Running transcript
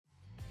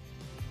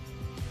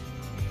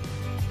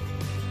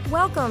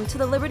Welcome to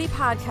the Liberty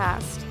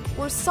Podcast.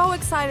 We're so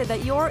excited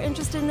that you're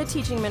interested in the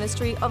teaching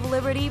ministry of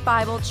Liberty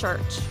Bible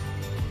Church.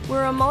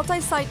 We're a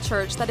multi-site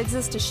church that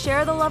exists to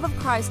share the love of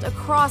Christ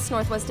across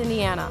Northwest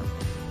Indiana.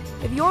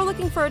 If you're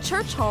looking for a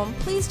church home,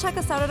 please check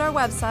us out at our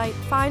website,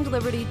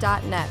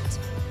 findliberty.net.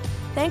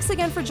 Thanks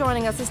again for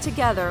joining us as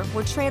together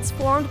we're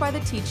transformed by the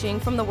teaching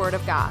from the Word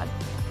of God.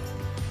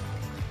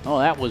 Oh,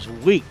 that was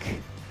weak.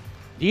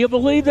 Do you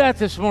believe that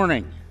this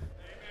morning?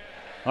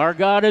 Our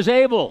God is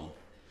able.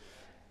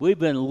 We've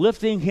been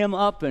lifting him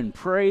up in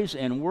praise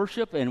and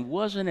worship, and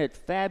wasn't it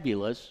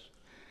fabulous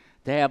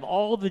to have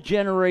all the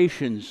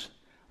generations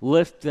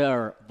lift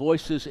their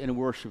voices in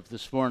worship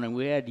this morning?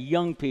 We had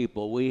young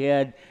people, we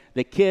had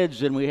the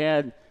kids, and we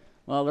had,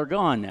 well, they're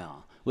gone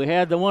now. We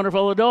had the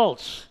wonderful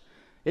adults.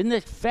 Isn't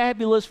it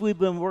fabulous? We've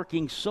been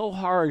working so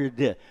hard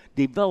to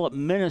develop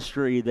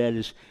ministry that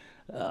is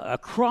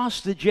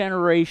across the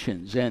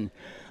generations. And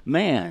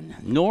man,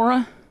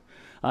 Nora,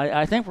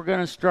 I think we're going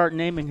to start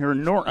naming her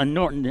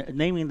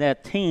naming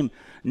that team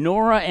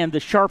Nora and the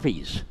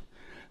Sharpies.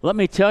 Let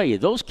me tell you,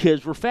 those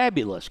kids were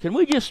fabulous. Can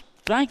we just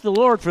thank the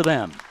Lord for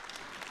them?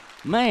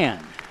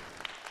 Man,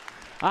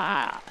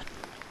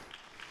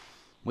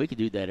 we could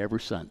do that every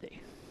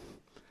Sunday,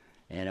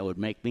 and it would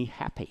make me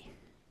happy.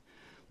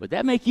 Would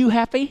that make you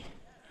happy?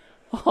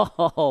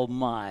 Oh,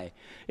 my.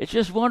 It's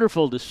just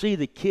wonderful to see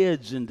the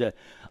kids and to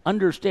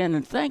understand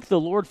and thank the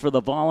Lord for the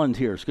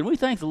volunteers. Can we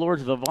thank the Lord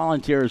for the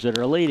volunteers that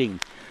are leading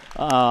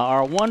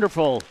our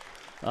wonderful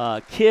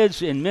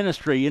kids in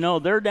ministry? You know,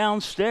 they're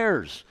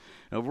downstairs.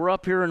 We're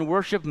up here in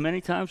worship.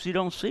 Many times you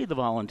don't see the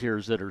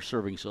volunteers that are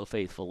serving so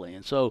faithfully.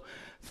 And so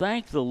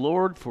thank the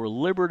Lord for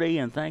liberty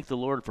and thank the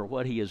Lord for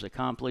what he is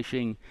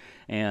accomplishing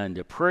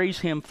and praise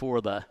him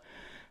for the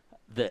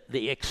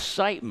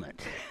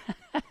excitement.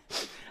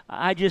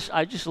 I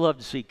just love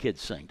to see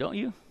kids sing, don't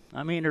you?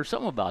 I mean, there's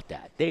something about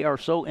that. They are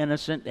so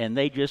innocent, and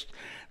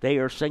they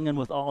are singing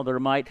with all their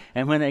might.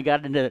 And when they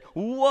got into it,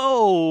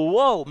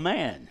 whoa,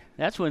 man,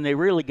 that's when they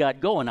really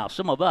got going. Now,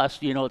 some of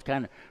us, you know, it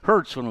kind of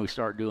hurts when we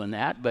start doing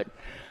that.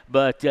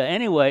 But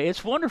anyway,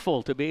 it's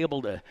wonderful to be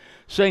able to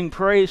sing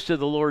praise to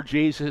the Lord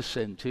Jesus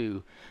and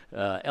to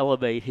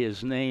elevate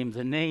his name,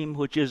 the name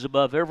which is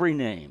above every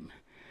name,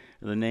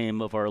 the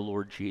name of our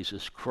Lord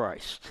Jesus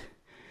Christ.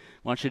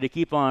 I want you to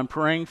keep on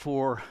praying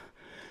for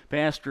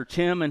Pastor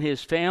Tim and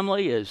his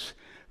family as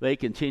they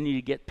continue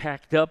to get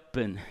packed up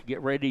and get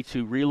ready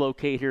to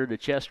relocate here to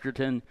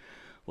Chesterton.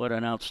 What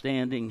an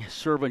outstanding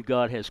servant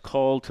God has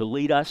called to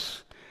lead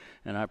us.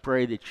 And I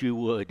pray that you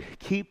would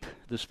keep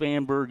the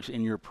Spanbergs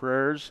in your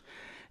prayers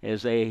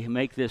as they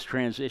make this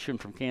transition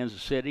from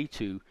Kansas City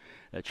to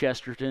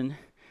Chesterton.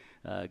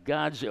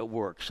 God's at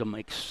work. Some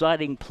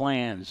exciting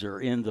plans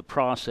are in the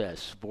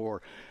process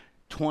for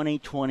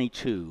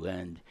 2022,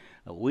 and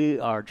we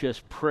are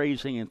just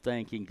praising and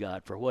thanking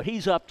God for what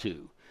he's up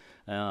to.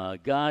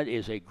 God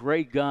is a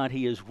great God.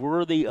 He is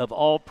worthy of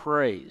all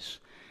praise.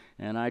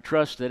 And I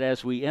trust that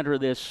as we enter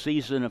this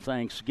season of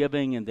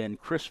Thanksgiving and then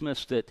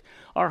Christmas, that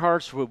our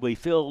hearts will be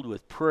filled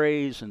with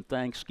praise and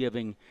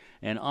thanksgiving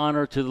and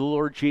honor to the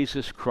Lord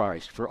Jesus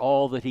Christ for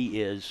all that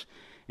he is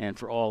and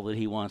for all that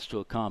he wants to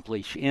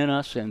accomplish in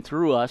us and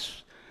through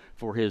us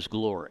for his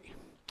glory.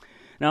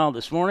 Now,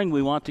 this morning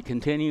we want to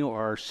continue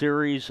our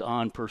series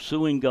on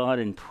pursuing God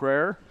in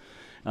prayer.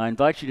 I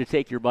invite you to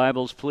take your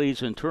Bibles,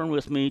 please, and turn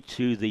with me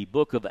to the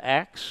book of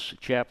Acts,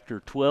 chapter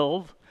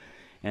 12.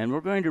 And we're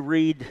going to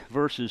read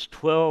verses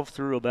 12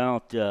 through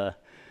about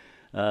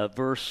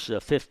verse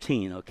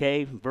 15,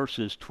 okay?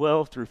 Verses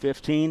 12 through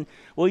 15.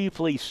 Will you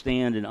please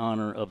stand in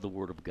honor of the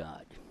Word of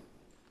God?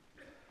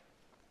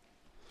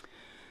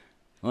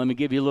 Let me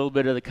give you a little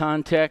bit of the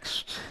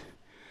context.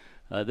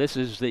 This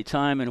is the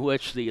time in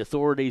which the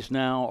authorities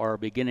now are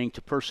beginning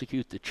to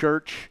persecute the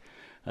church.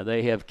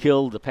 They have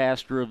killed the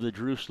pastor of the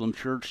Jerusalem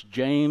church,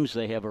 James.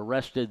 They have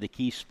arrested the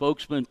key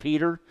spokesman,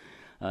 Peter.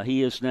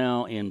 He is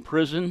now in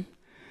prison.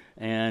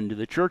 And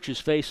the church is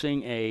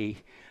facing a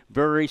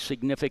very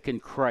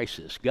significant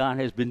crisis. God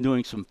has been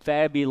doing some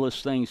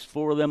fabulous things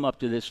for them up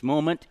to this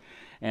moment.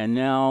 And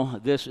now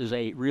this is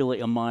really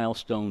a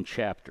milestone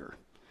chapter.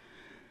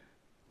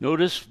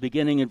 Notice,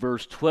 beginning in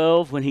verse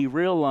 12, when he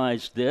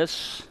realized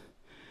this,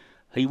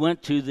 he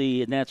went to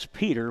and that's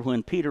Peter.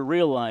 When Peter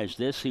realized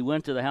this, he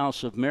went to the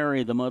house of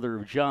Mary, the mother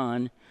of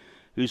John,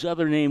 whose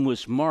other name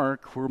was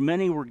Mark, where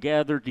many were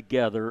gathered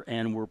together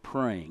and were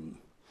praying.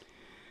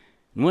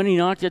 And when he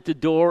knocked at the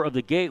door of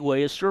the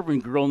gateway, a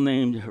servant girl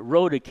named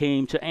Rhoda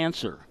came to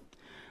answer.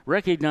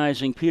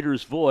 Recognizing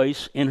Peter's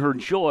voice, in her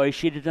joy,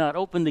 she did not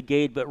open the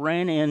gate, but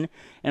ran in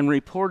and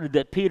reported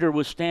that Peter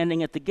was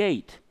standing at the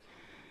gate.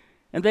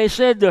 And they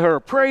said to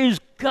her, "Praise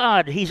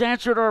God, he's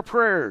answered our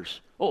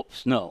prayers."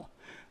 Oops, no.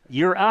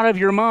 "You're out of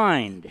your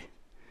mind."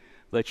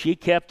 But she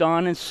kept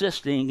on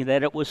insisting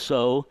that it was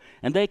so,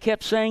 and they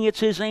kept saying it's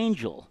his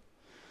angel.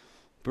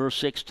 Verse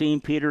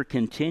 16, Peter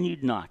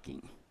continued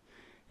knocking,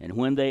 and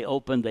when they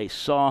opened, they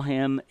saw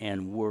him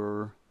and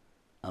were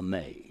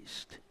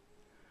amazed.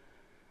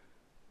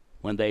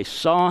 When they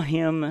saw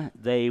him,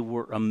 they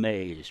were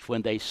amazed.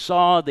 When they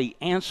saw the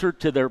answer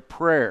to their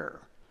prayer,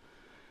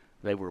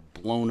 they were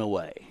blown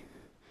away.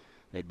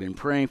 They'd been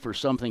praying for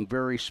something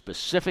very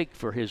specific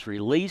for his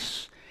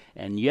release,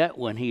 and yet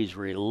when he's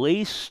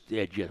released,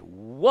 it just,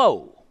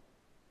 whoa!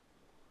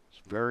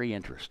 It's very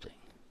interesting.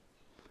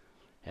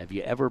 Have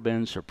you ever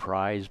been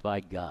surprised by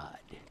God?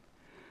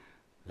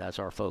 That's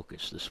our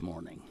focus this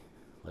morning.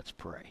 Let's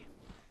pray.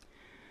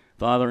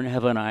 Father in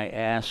heaven, I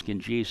ask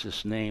in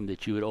Jesus' name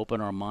that you would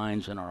open our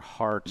minds and our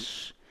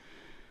hearts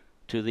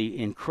to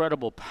the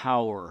incredible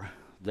power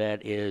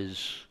that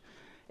is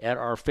at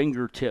our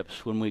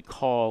fingertips when we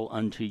call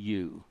unto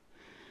you.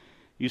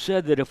 You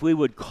said that if we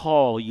would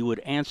call, you would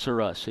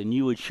answer us, and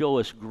you would show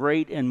us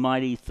great and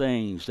mighty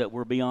things that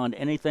were beyond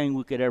anything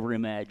we could ever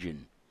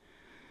imagine.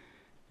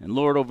 And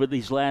Lord, over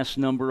these last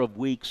number of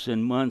weeks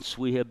and months,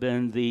 we have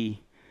been the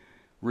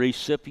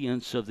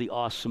recipients of the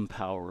awesome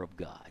power of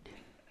God.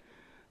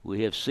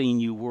 We have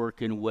seen you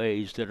work in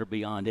ways that are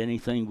beyond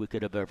anything we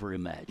could have ever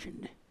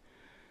imagined.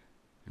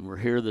 And we're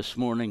here this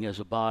morning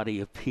as a body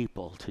of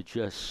people to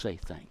just say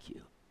thank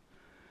you,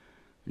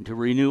 and to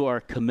renew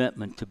our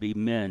commitment to be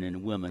men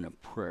and women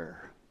of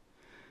prayer,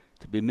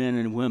 to be men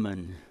and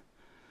women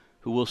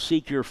who will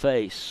seek your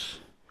face,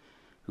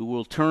 who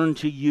will turn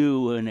to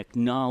you and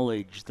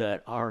acknowledge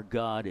that our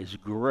God is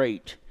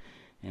great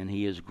and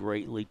he is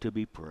greatly to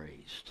be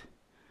praised.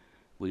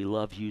 We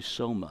love you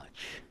so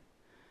much.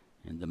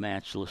 In the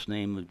matchless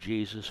name of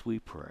Jesus we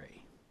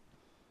pray.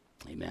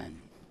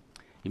 Amen.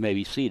 You may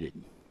be seated.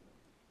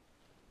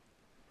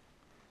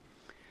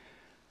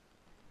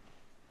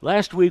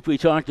 Last week we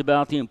talked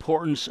about the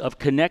importance of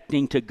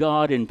connecting to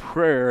God in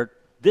prayer.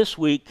 This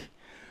week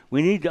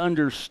we need to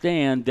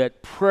understand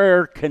that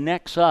prayer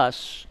connects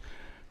us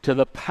to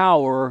the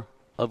power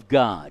of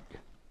God.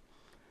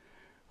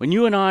 When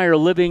you and I are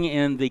living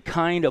in the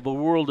kind of a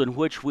world in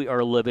which we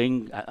are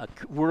living, a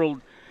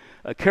world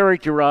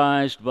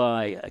characterized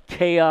by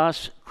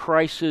chaos,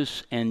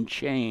 crisis, and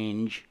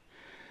change,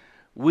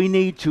 we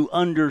need to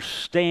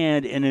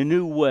understand in a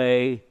new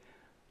way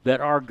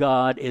that our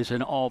God is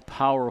an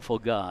all-powerful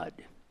God.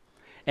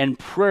 And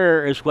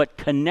prayer is what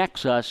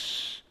connects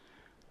us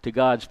to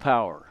God's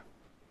power.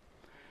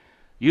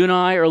 You and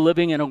I are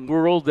living in a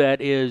world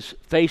that is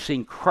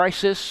facing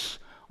crisis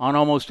on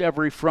almost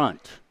every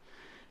front.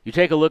 You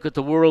take a look at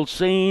the world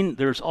scene,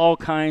 there's all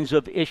kinds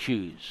of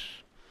issues.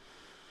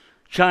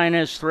 China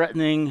is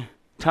threatening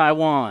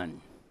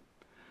Taiwan.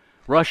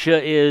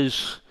 Russia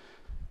is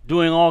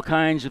doing all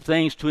kinds of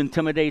things to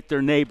intimidate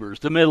their neighbors.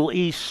 The Middle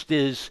East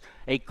is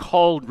a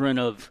cauldron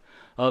of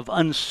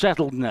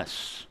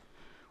unsettledness.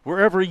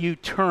 Wherever you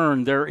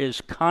turn, there is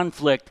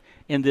conflict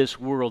in this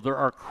world. There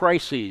are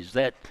crises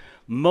that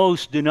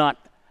most do not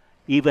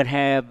even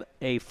have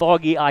a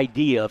foggy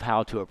idea of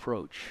how to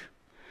approach.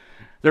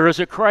 There is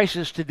a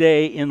crisis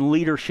today in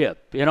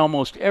leadership in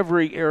almost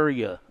every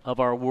area of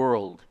our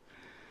world.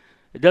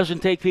 It doesn't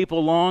take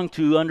people long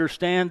to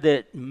understand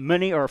that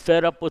many are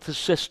fed up with the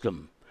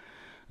system.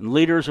 And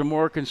leaders are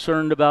more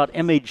concerned about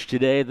image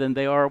today than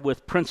they are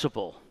with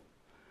principle.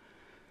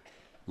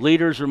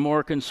 Leaders are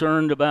more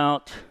concerned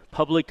about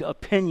public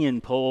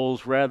opinion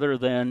polls rather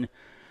than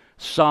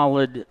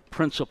solid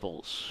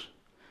principles.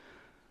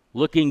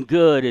 Looking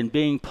good and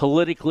being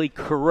politically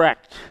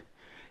correct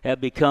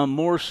have become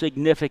more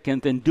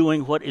significant than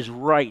doing what is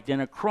right.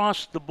 And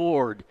across the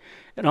board,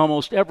 in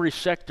almost every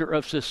sector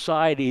of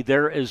society,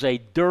 there is a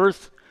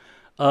dearth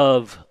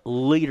of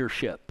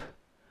leadership.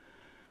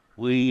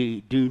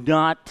 We do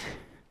not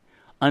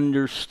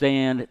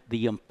understand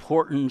the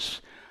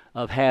importance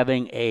of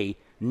having a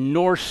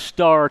North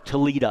Star to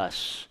lead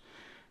us.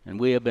 And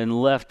we have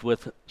been left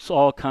with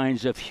all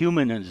kinds of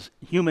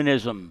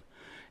humanism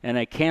and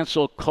a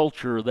cancel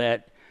culture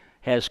that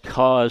has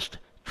caused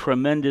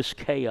tremendous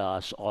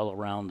chaos all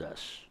around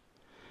us.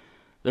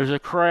 There's a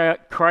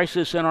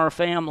crisis in our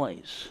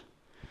families.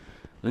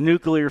 The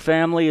nuclear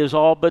family is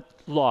all but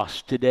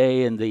lost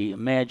today in the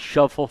mad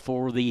shuffle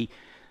for the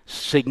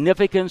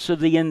significance of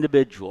the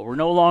individual. We're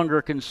no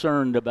longer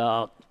concerned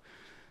about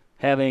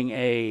having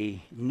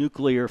a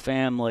nuclear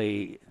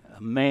family,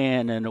 a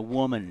man and a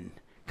woman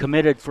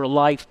committed for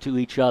life to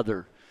each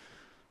other,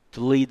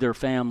 to lead their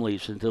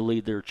families and to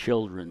lead their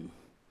children.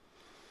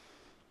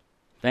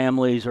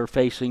 Families are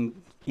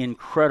facing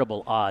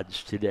incredible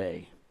odds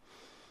today.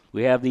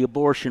 We have the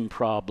abortion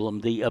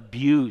problem, the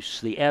abuse,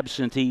 the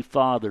absentee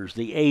fathers,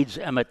 the AIDS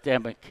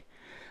epidemic.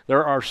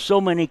 There are so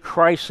many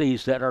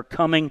crises that are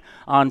coming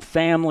on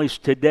families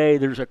today.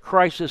 There's a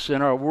crisis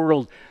in our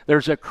world.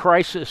 There's a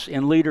crisis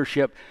in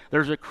leadership.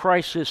 There's a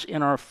crisis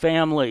in our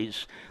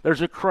families.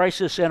 There's a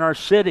crisis in our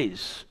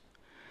cities.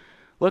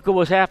 Look at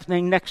what's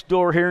happening next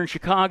door here in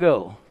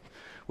Chicago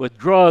with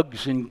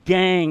drugs and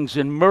gangs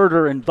and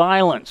murder and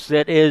violence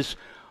that is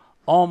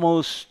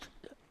almost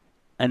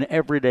an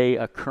everyday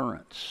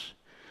occurrence.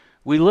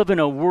 We live in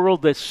a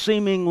world that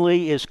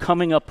seemingly is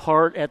coming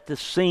apart at the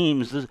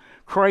seams. The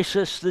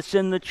crisis that's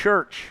in the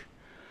church.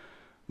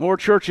 More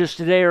churches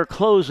today are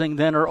closing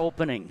than are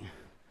opening.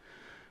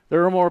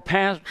 There are more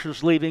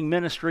pastors leaving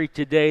ministry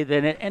today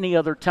than at any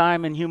other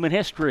time in human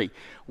history.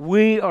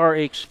 We are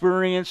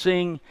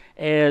experiencing,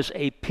 as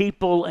a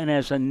people and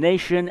as a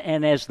nation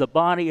and as the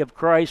body of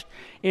Christ,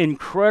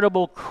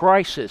 incredible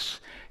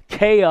crisis,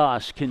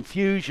 chaos,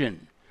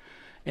 confusion,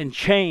 and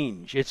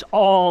change. It's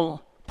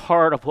all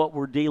part of what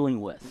we're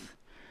dealing with.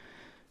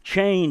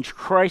 Change,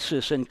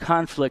 crisis, and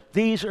conflict.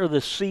 These are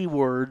the C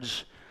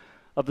words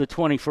of the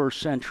 21st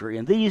century.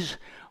 And these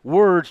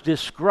words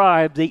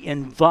describe the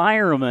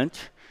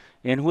environment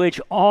in which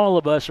all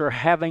of us are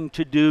having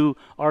to do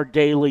our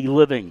daily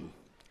living.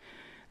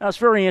 Now, it's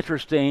very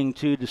interesting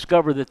to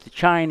discover that the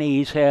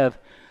Chinese have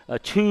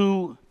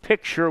two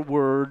picture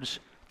words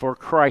for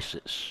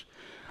crisis.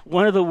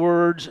 One of the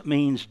words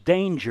means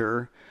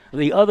danger.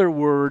 The other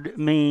word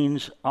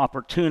means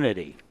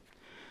opportunity.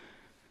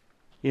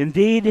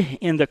 Indeed,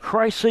 in the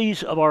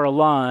crises of our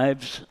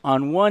lives,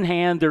 on one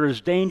hand, there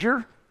is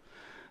danger,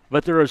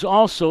 but there is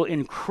also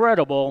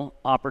incredible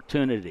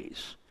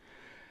opportunities.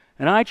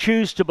 And I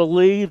choose to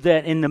believe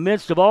that in the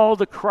midst of all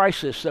the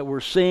crisis that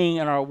we're seeing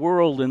in our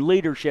world, in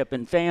leadership,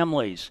 in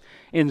families,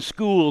 in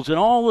schools, and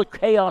all the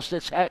chaos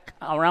that's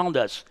around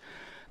us,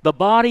 the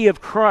body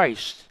of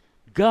Christ,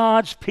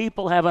 God's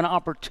people, have an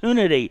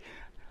opportunity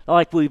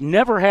like we've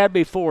never had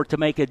before to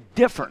make a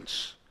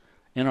difference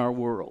in our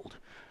world.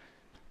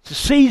 To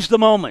seize the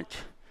moment,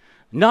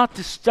 not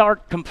to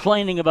start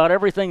complaining about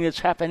everything that's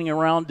happening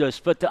around us,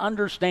 but to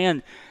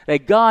understand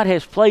that God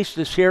has placed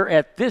us here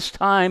at this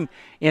time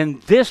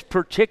in this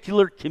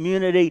particular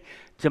community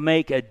to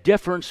make a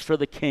difference for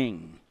the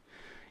King.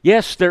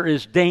 Yes, there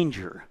is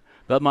danger,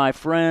 but my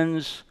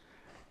friends,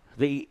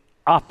 the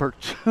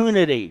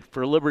opportunity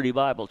for Liberty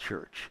Bible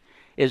Church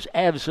is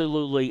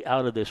absolutely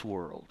out of this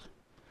world.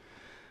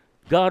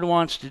 God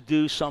wants to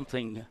do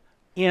something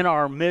in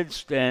our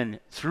midst and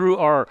through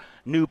our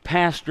new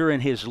pastor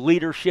and his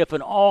leadership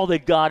and all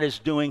that God is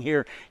doing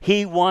here.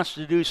 He wants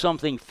to do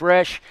something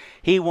fresh.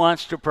 He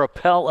wants to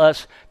propel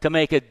us to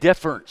make a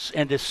difference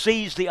and to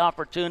seize the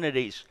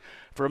opportunities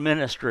for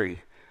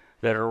ministry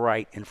that are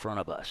right in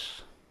front of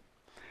us.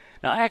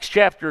 Now, Acts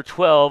chapter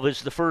 12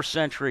 is the first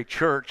century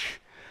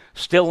church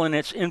still in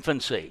its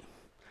infancy,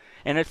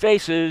 and it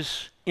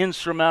faces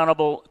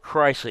insurmountable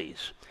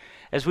crises.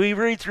 As we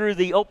read through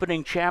the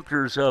opening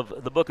chapters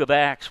of the book of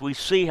Acts, we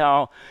see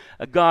how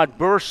God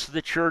bursts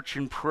the church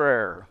in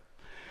prayer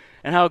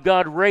and how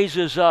God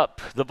raises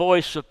up the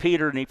voice of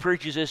Peter, and he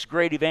preaches this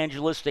great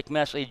evangelistic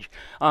message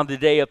on the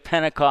day of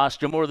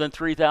Pentecost, and more than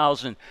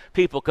 3,000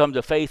 people come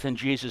to faith in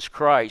Jesus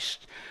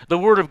Christ. The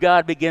Word of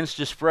God begins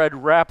to spread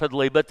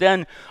rapidly, but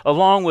then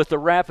along with the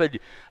rapid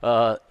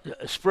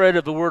spread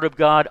of the Word of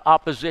God,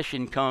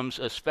 opposition comes,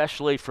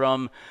 especially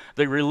from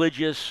the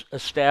religious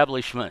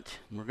establishment.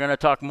 We're going to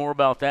talk more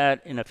about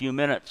that in a few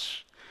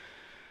minutes.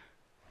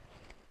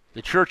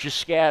 The church is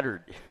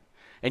scattered.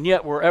 And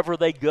yet wherever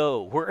they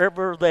go,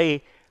 wherever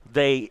they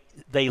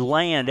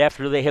land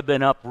after they have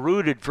been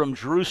uprooted from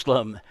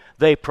Jerusalem,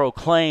 they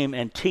proclaim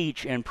and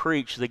teach and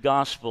preach the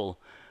gospel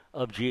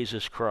of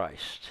Jesus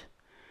Christ.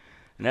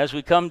 And as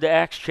we come to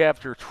Acts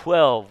chapter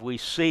 12, we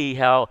see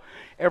how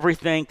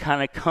everything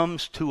kind of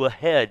comes to a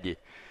head,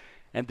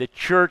 and the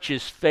church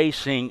is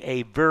facing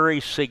a very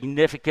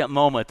significant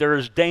moment. There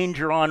is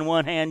danger on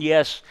one hand,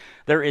 yes,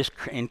 there is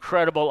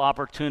incredible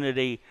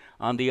opportunity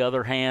on the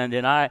other hand,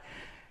 and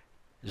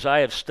as I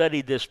have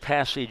studied this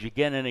passage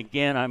again and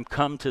again, I'm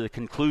come to the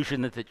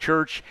conclusion that the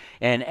church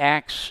in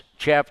Acts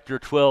chapter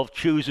 12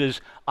 chooses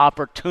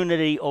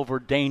opportunity over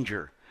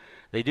danger.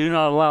 They do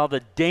not allow the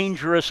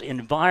dangerous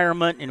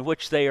environment in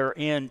which they are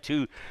in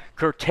to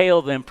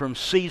curtail them from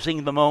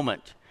seizing the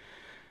moment.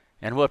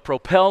 And what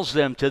propels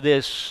them to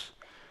this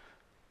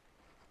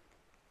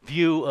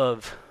view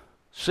of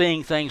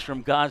seeing things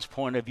from God's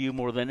point of view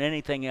more than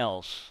anything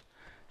else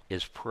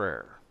is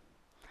prayer.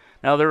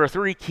 Now, there are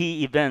three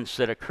key events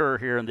that occur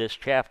here in this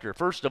chapter.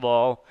 First of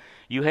all,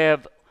 you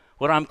have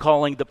what I'm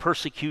calling the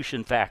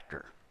persecution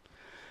factor.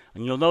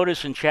 And you'll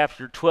notice in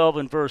chapter 12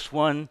 and verse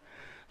 1,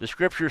 the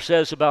scripture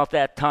says about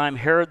that time,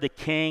 Herod the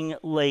king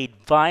laid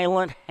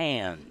violent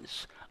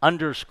hands,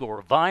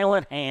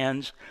 violent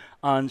hands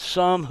on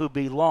some who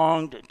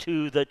belonged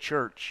to the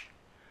church.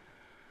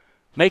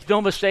 Make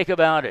no mistake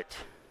about it.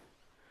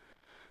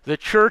 The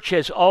church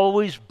has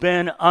always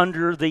been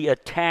under the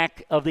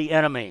attack of the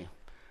enemy.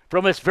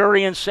 From its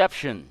very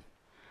inception,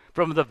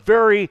 from the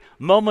very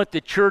moment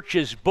the church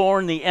is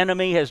born, the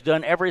enemy has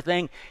done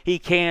everything he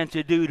can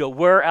to do to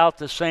wear out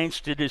the saints,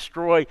 to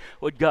destroy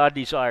what God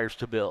desires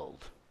to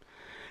build.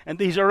 And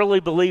these early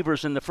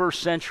believers in the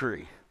first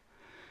century,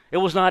 it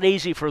was not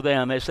easy for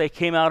them as they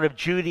came out of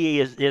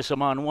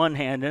Judaism on one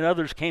hand and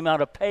others came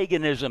out of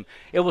paganism.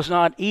 It was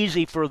not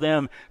easy for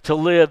them to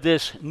live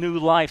this new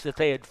life that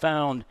they had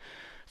found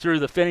through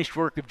the finished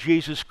work of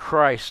Jesus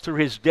Christ, through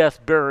his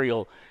death,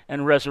 burial,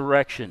 and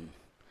resurrection.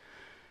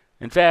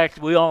 In fact,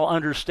 we all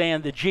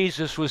understand that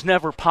Jesus was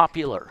never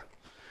popular.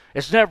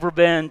 It's never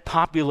been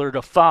popular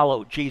to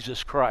follow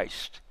Jesus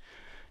Christ.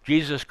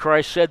 Jesus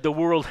Christ said the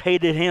world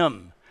hated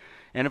him.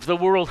 And if the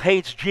world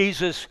hates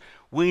Jesus,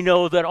 we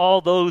know that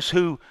all those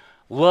who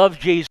love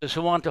Jesus,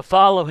 who want to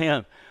follow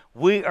him,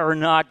 we are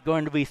not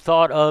going to be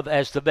thought of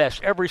as the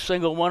best. Every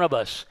single one of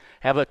us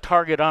have a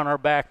target on our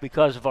back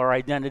because of our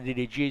identity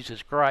to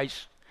Jesus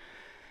Christ.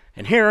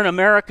 And here in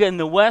America, in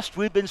the West,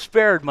 we've been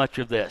spared much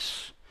of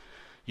this.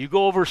 You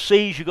go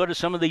overseas, you go to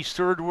some of these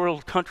third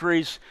world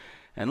countries,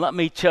 and let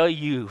me tell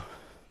you,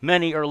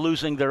 many are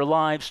losing their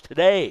lives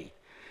today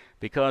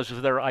because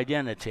of their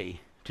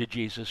identity to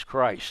Jesus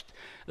Christ.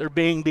 They're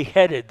being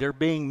beheaded, they're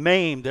being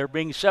maimed, they're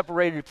being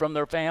separated from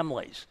their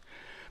families.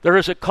 There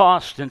is a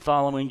cost in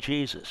following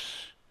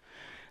Jesus.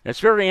 It's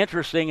very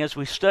interesting as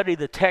we study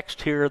the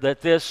text here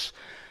that this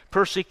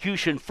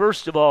persecution,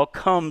 first of all,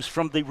 comes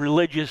from the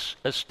religious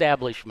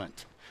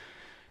establishment.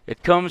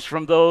 It comes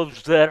from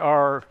those that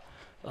are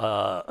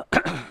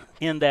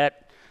in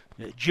that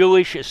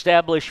Jewish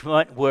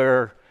establishment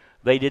where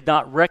they did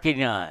not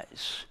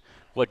recognize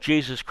what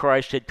Jesus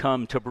Christ had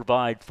come to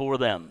provide for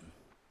them.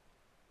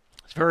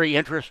 It's very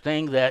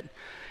interesting that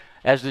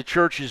as the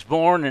church is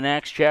born in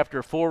Acts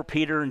chapter 4,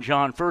 Peter and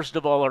John, first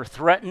of all, are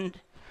threatened.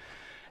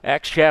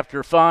 Acts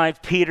chapter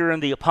 5, Peter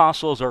and the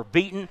apostles are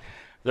beaten.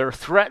 They're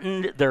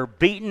threatened, they're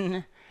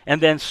beaten.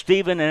 And then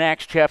Stephen in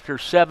Acts chapter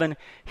 7,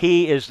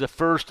 he is the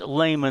first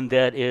layman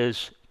that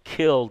is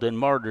killed and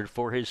martyred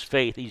for his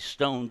faith. He's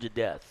stoned to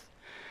death.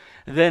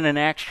 And then in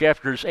Acts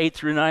chapters 8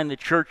 through 9, the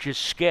church is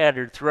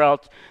scattered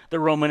throughout the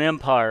Roman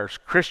Empire.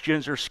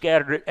 Christians are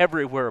scattered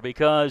everywhere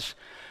because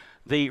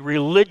the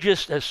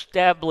religious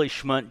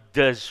establishment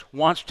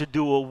wants to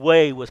do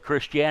away with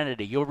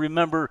Christianity. You'll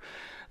remember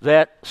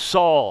that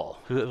Saul,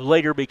 who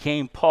later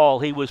became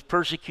Paul, he was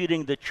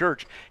persecuting the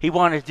church. He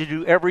wanted to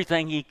do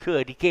everything he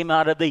could. He came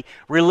out of the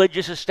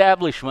religious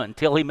establishment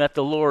until he met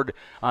the Lord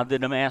on the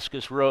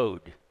Damascus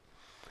Road.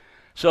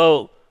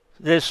 So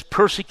this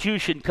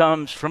persecution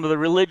comes from the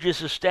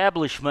religious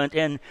establishment,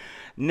 and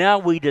now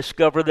we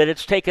discover that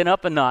it's taken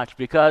up a notch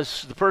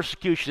because the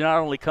persecution not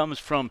only comes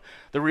from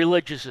the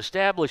religious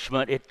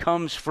establishment, it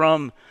comes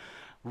from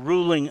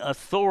ruling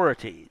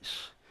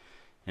authorities.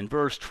 In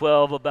verse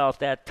 12, about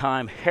that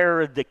time,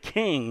 Herod the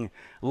king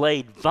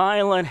laid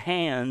violent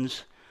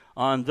hands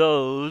on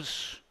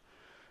those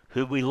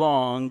who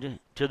belonged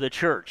to the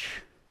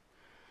church.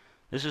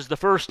 This is the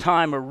first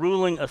time a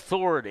ruling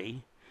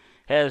authority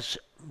has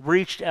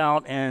reached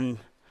out and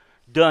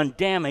done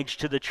damage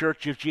to the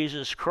church of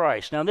Jesus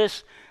Christ. Now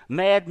this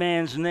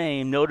madman's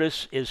name,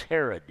 notice, is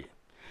Herod.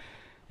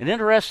 And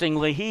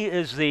interestingly, he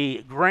is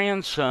the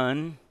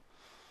grandson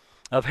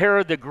of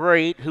Herod the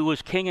Great, who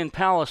was king in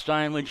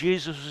Palestine when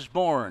Jesus was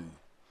born.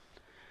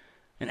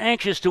 And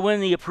anxious to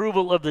win the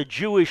approval of the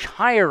Jewish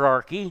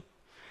hierarchy,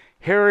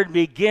 Herod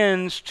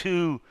begins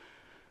to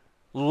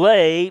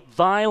lay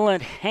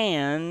violent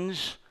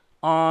hands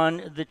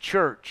on the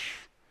church,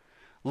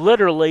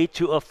 literally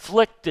to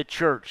afflict the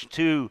church,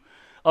 to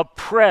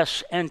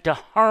oppress and to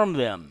harm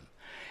them.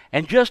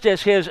 And just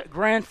as his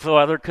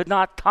grandfather could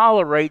not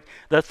tolerate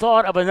the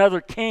thought of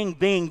another king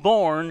being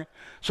born,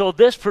 so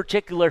this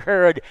particular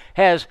Herod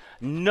has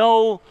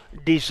no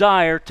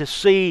desire to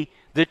see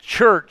the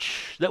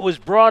church that was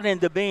brought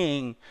into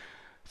being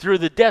through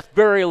the death,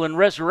 burial, and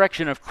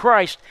resurrection of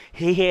Christ.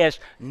 He has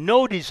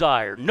no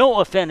desire, no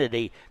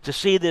affinity to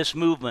see this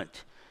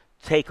movement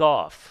take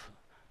off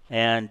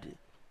and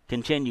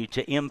continue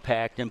to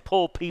impact and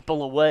pull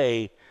people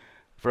away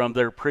from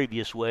their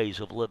previous ways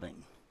of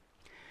living.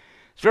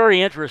 It's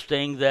very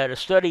interesting that a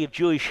study of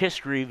Jewish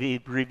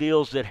history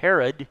reveals that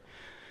Herod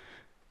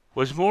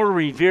was more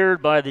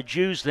revered by the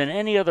Jews than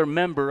any other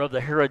member of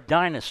the Herod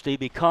dynasty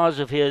because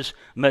of his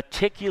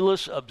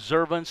meticulous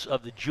observance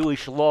of the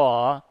Jewish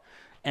law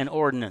and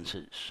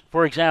ordinances.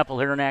 For example,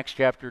 here in Acts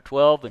chapter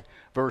 12 and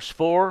verse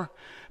 4,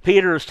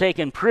 Peter is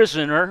taken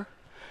prisoner,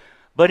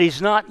 but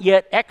he's not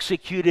yet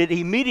executed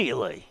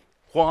immediately.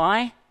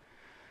 Why?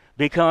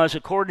 Because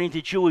according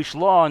to Jewish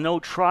law, no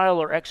trial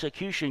or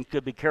execution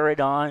could be carried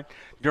on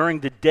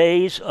during the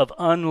days of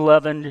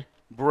unleavened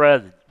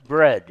bread,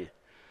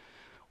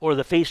 or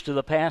the feast of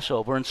the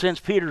Passover. And since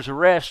Peter's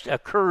arrest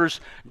occurs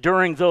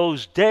during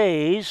those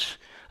days,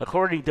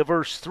 according to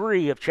verse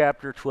 3 of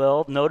chapter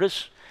 12,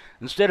 notice,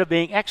 instead of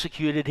being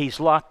executed, he's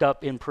locked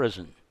up in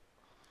prison.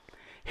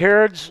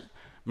 Herod's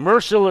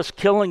merciless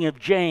killing of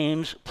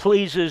James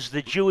pleases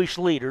the Jewish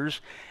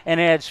leaders and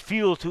adds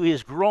fuel to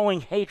his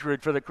growing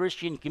hatred for the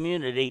Christian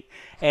community,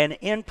 and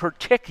in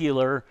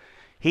particular,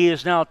 he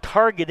is now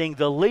targeting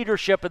the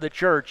leadership of the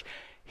church.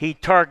 He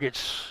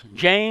targets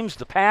James,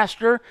 the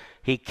pastor,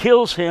 he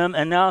kills him,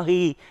 and now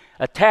he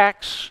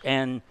attacks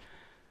and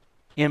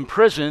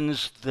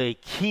imprisons the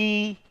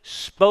key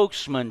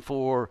spokesman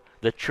for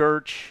the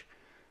church,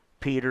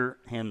 Peter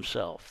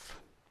himself.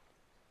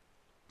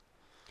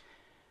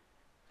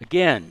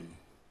 Again,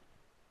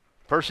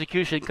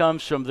 persecution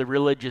comes from the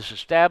religious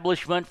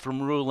establishment,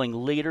 from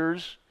ruling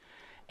leaders,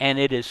 and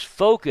it is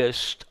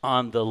focused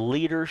on the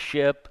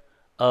leadership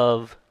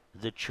of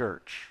the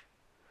church.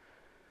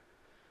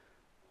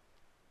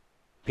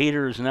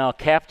 Peter is now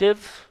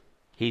captive.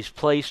 He's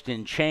placed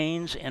in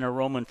chains in a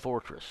Roman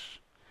fortress.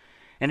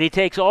 And he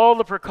takes all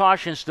the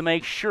precautions to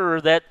make sure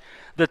that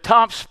the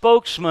top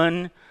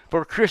spokesman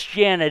for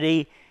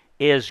Christianity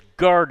is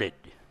guarded.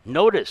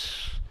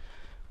 Notice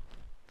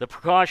the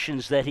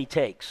precautions that he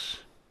takes.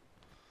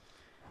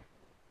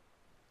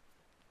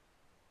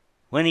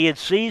 When he had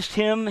seized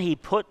him,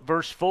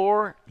 verse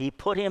 4, he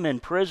put him in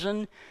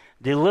prison,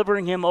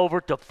 delivering him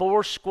over to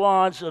 4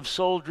 squads of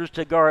soldiers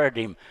to guard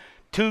him.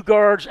 2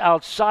 guards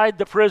outside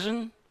the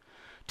prison,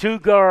 2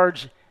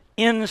 guards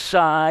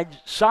inside,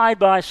 side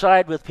by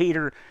side with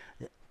Peter.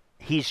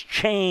 He's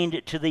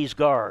chained to these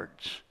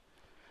guards.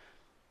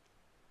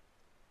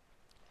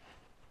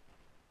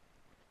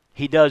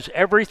 He does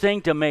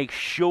everything to make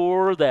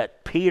sure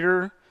that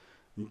Peter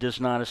does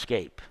not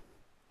escape.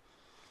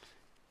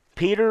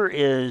 Peter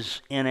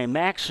is in a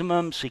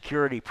maximum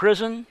security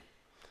prison,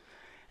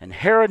 and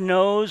Herod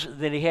knows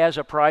that he has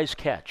a prize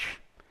catch.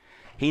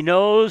 He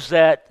knows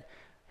that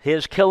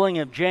his killing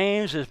of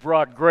James has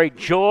brought great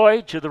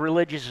joy to the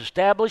religious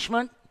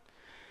establishment,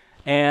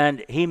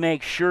 and he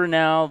makes sure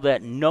now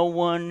that no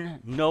one,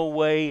 no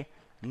way,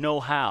 no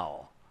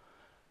how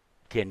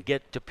can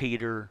get to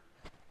Peter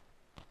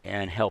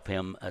and help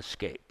him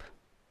escape.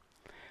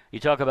 You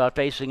talk about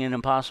facing an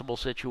impossible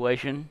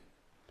situation.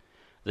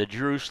 The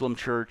Jerusalem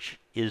church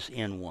is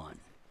in one.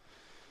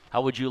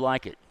 How would you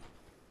like it?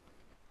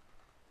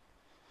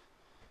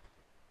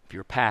 If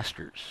your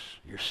pastors,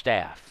 your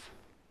staff,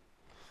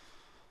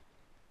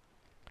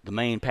 the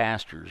main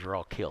pastors are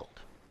all killed.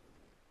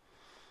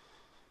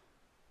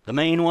 The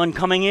main one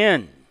coming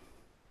in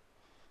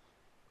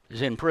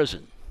is in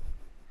prison.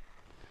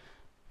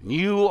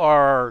 You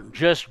are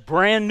just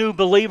brand new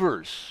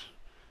believers.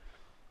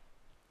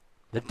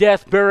 The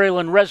death, burial,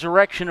 and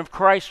resurrection of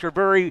Christ are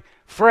very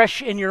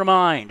fresh in your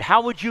mind.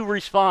 How would you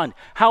respond?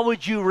 How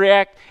would you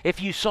react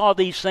if you saw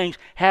these things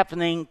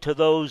happening to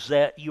those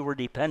that you were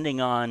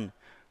depending on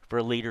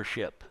for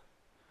leadership?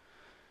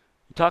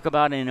 Talk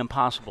about an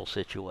impossible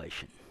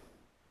situation.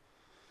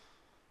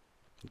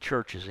 The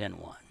church is in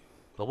one.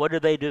 But what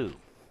do?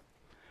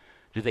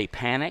 Do they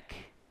panic?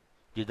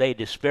 Do they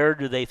despair?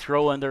 Do they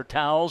throw in their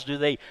towels? Do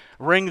they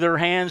wring their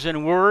hands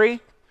and worry?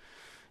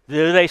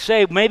 Do they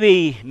say,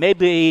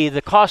 maybe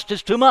the cost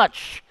is too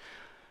much?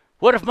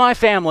 What if my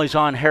family's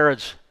on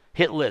Herod's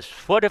hit list?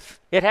 What if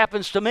it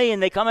happens to me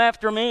and they come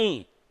after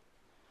me?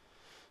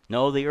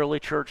 No, the early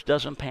church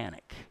doesn't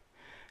panic.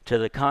 To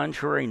the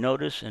contrary,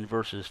 notice in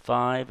verses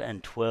 5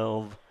 and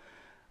 12,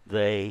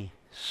 they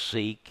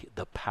seek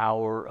the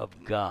power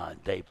of God.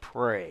 They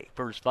pray.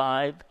 Verse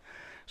 5,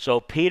 so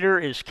Peter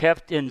is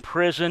kept in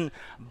prison,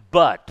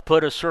 but,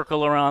 put a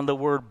circle around the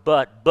word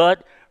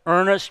but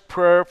earnest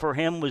prayer for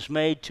him was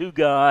made to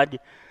God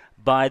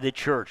by the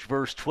church.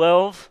 Verse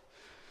 12,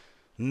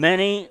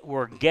 many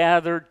were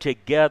gathered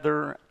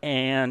together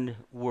and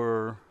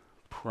were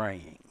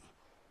praying.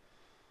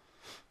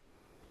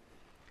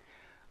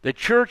 The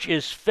church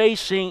is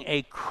facing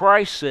a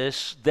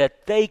crisis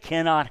that they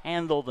cannot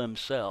handle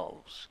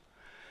themselves.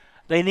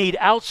 They need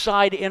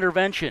outside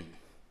intervention.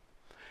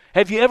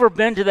 Have you ever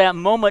been to that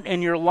moment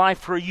in your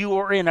life where you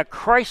are in a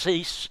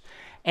crisis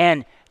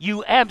and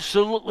you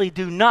absolutely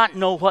do not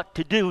know what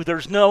to do?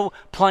 There's no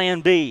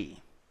plan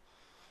B.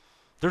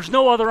 There's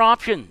no other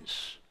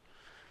options.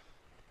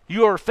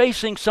 You are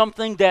facing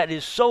something that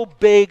is so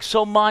big,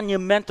 so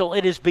monumental,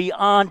 it is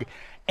beyond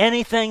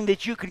anything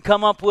that you can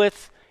come up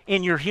with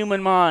in your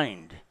human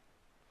mind.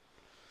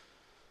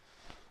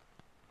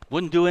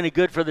 Wouldn't do any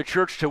good for the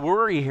church to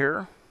worry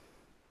here.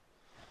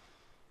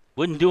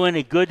 Wouldn't do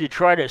any good to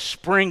try to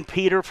spring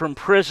Peter from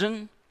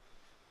prison.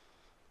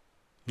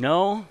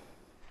 No.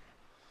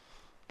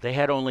 They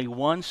had only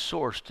one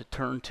source to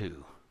turn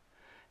to,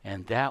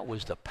 and that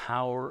was the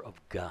power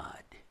of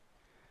God.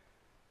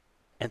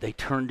 And they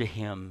turned to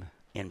him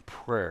in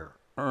prayer,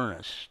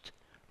 earnest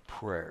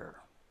prayer.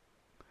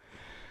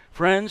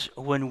 Friends,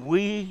 when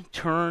we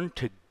turn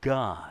to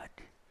God,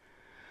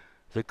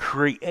 the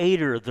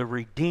Creator, the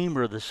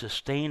Redeemer, the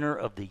Sustainer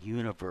of the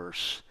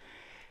universe,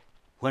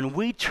 when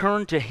we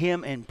turn to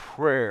him in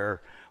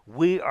prayer,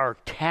 we are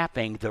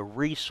tapping the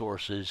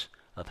resources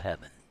of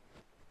heaven.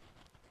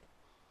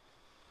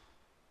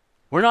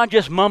 We're not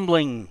just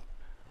mumbling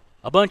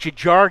a bunch of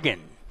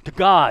jargon to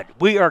God.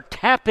 We are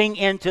tapping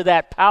into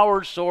that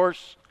power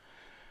source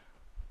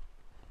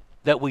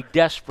that we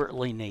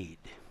desperately need.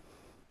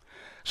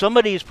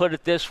 Somebody's put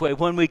it this way: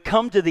 when we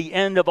come to the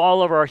end of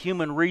all of our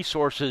human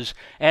resources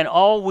and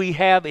all we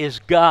have is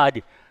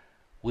God,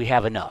 we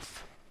have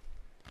enough.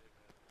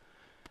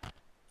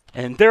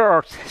 And there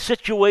are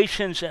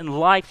situations in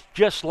life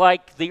just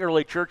like the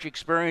early church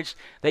experienced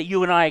that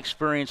you and I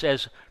experience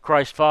as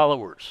Christ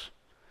followers.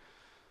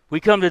 We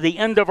come to the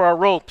end of our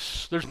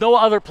ropes. There's no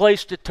other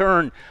place to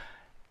turn.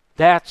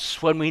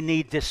 That's when we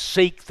need to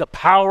seek the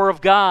power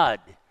of God.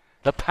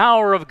 The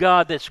power of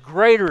God that's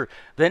greater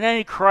than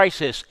any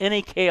crisis,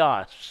 any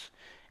chaos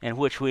in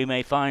which we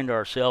may find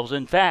ourselves.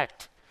 In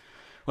fact,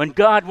 when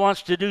God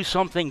wants to do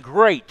something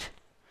great,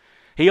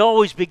 he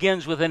always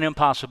begins with an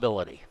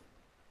impossibility.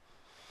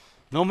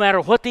 No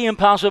matter what the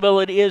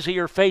impossibility is that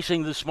you're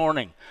facing this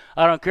morning,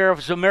 I don't care if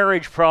it's a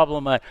marriage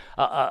problem,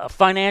 a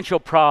financial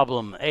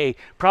problem, a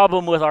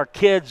problem with our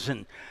kids,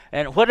 and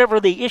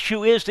whatever the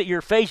issue is that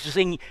you're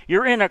facing,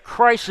 you're in a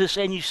crisis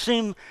and you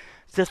seem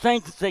to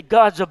think that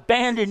God's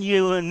abandoned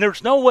you and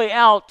there's no way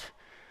out.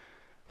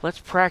 Let's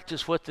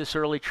practice what this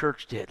early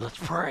church did. Let's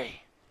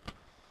pray.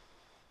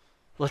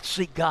 Let's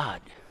seek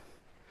God.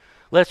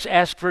 Let's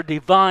ask for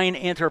divine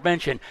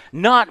intervention,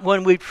 not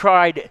when we've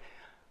tried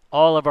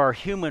all of our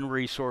human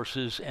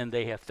resources and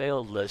they have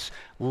failed us.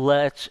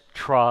 Let's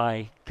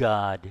try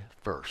God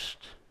first.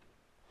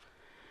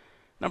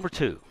 Number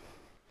 2,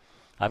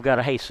 I've got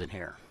to hasten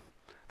here.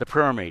 The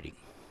prayer meeting.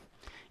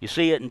 You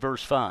see it in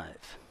verse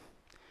 5.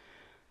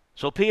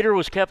 So Peter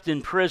was kept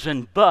in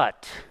prison,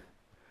 but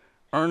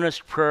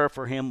earnest prayer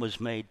for him was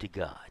made to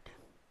God.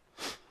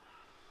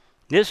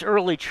 This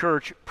early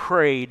church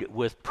prayed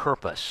with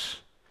purpose.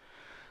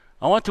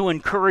 I want to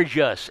encourage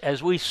us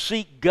as we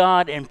seek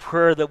God in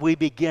prayer that we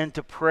begin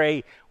to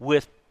pray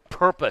with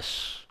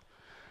purpose.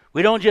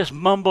 We don't just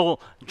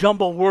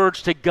jumble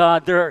words to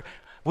God.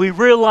 We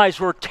realize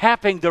we're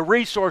tapping the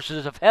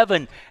resources of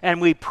heaven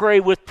and we pray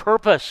with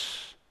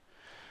purpose.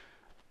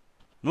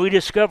 We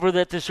discover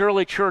that this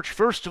early church,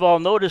 first of all,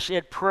 notice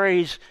it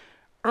prays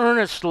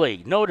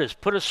earnestly. Notice,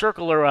 put a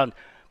circle around,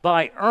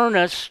 by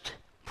earnest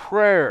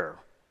prayer.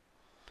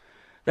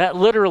 That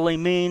literally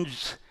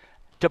means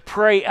to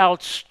pray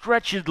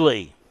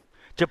outstretchedly,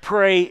 to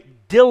pray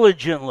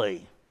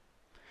diligently.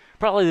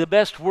 Probably the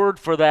best word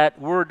for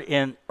that word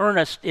in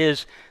earnest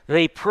is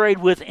they prayed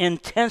with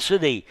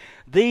intensity.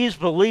 These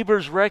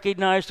believers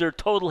recognized their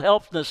total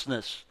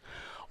helplessness.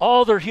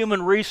 All their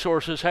human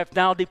resources have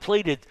now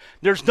depleted.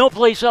 There's no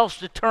place else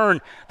to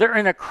turn. They're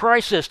in a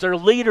crisis. Their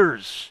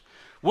leaders,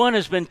 one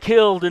has been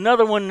killed.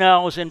 Another one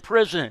now is in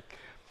prison,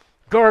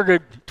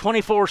 guarded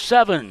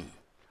 24/7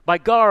 by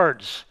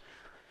guards.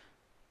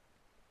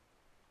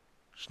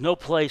 There's no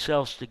place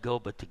else to go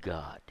but to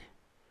God.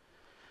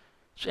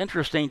 It's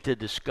interesting to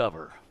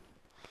discover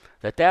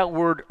that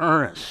word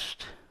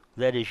earnest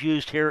that is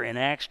used here in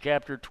Acts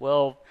chapter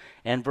 12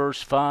 and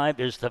verse 5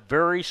 is the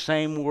very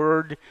same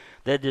word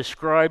that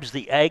describes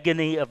the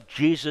agony of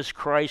Jesus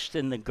Christ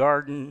in the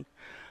Garden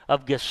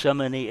of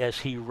Gethsemane as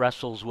he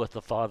wrestles with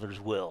the Father's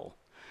will.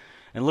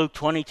 In Luke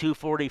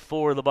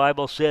 22:44, the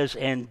Bible says,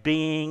 and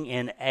being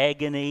in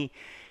agony,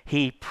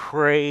 he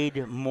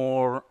prayed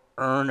more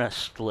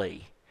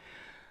earnestly.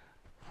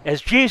 As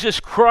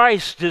Jesus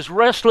Christ is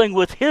wrestling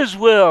with his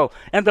will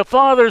and the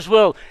Father's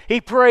will,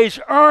 he prays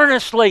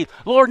earnestly,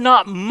 Lord,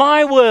 not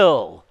my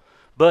will,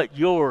 but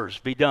yours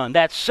be done.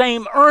 That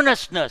same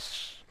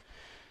earnestness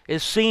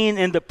is seen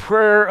in the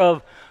prayer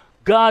of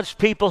God's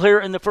people here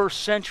in the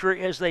first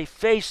century as they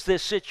face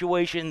this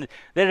situation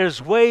that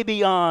is way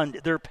beyond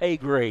their pay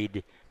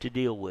grade to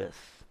deal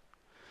with.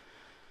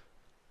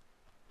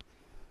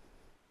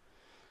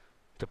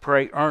 To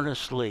pray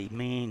earnestly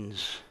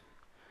means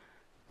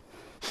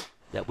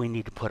that we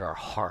need to put our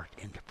heart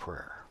into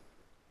prayer.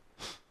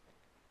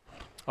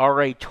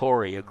 R.A.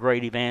 Torrey, a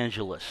great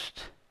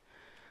evangelist,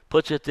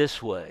 puts it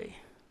this way.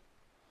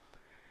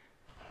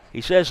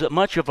 He says that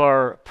much of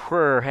our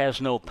prayer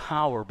has no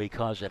power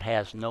because it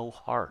has no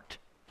heart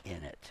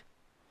in it.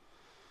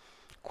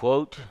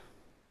 Quote,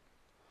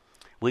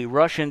 we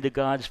rush into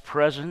God's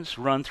presence,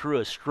 run through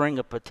a string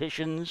of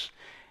petitions,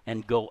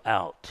 and go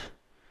out.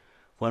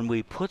 When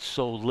we put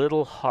so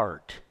little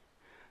heart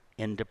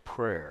into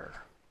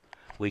prayer,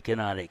 we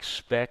cannot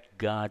expect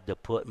God to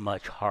put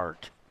much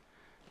heart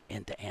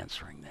into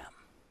answering them.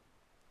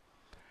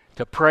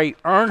 To pray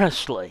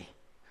earnestly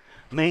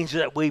means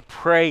that we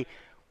pray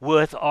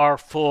with our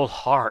full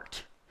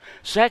heart.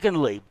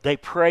 Secondly, they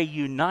pray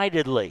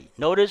unitedly.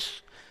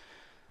 Notice,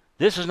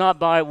 this is not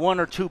by one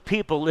or two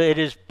people, it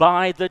is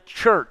by the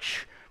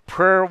church.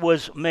 Prayer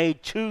was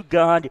made to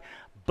God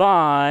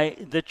by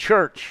the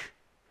church.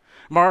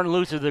 Martin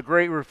Luther, the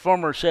great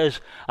reformer,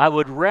 says, I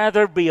would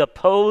rather be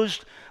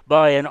opposed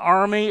by an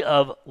army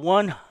of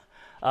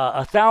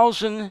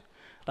 1,000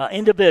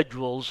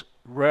 individuals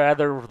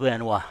rather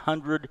than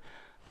 100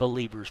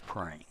 believers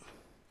praying.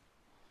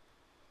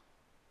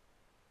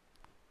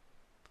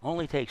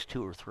 Only takes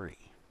 2 or 3.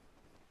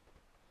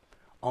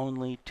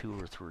 Only 2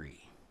 or 3.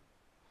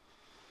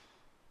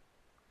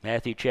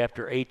 Matthew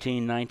chapter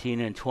 18, 19,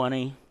 and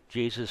 20,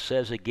 Jesus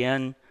says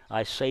again,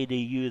 I say to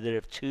you that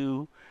if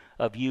 2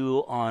 of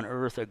you on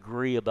earth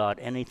agree about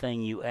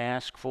anything you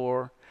ask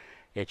for,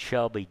 it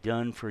shall be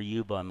done for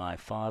you by my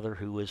Father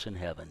who is in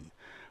heaven.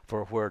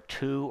 For where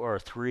 2 or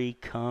 3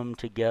 come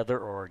together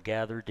or are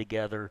gathered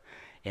together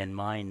in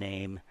my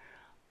name,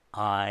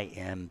 I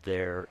am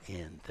there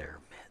in their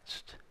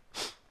midst.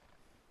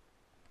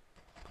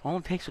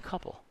 Only takes a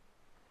couple.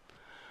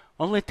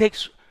 Only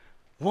takes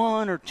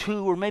 1 or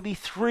 2 or maybe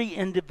 3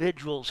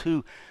 individuals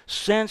who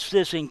sense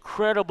this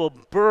incredible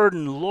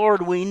burden.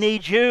 Lord, we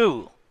need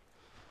you.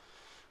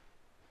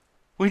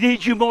 We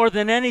need you more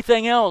than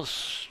anything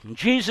else. And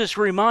Jesus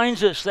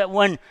reminds us that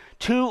when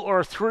 2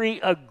 or 3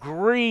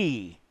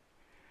 agree,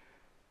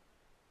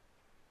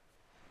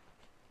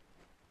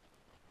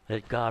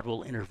 that God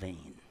will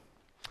intervene.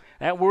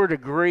 That word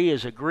agree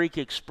is a Greek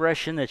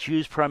expression that's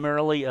used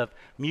primarily of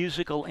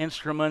musical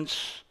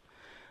instruments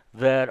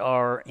that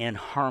are in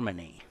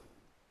harmony,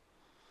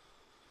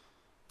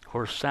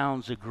 where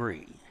sounds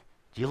agree.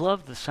 Do you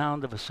love the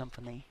sound of a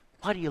symphony?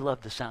 Why do you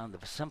love the sound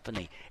of a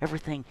symphony?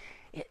 Everything,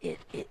 it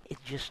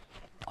just,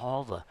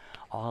 all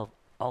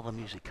the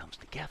music comes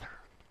together.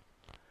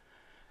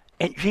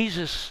 And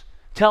Jesus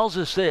tells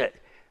us that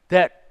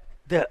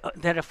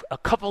if a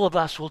couple of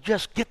us will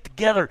just get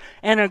together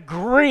and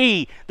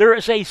agree, there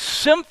is a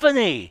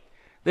symphony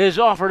that is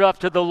offered up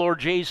to the Lord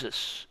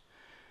Jesus.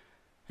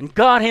 And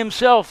God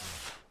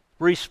himself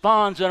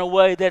responds in a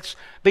way that's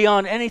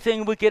beyond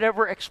anything we could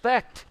ever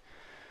expect,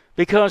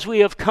 because we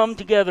have come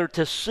together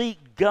to seek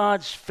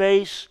God's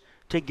face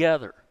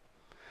together.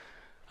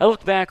 I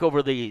look back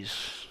over these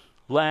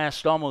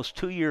last almost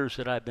 2 years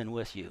that I've been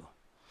with you.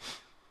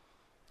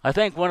 I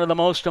think one of the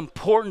most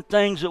important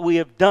things that we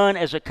have done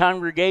as a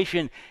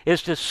congregation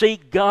is to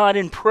seek God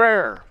in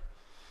prayer.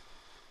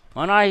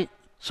 When I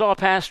saw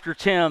Pastor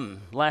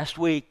Tim last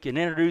week and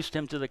introduced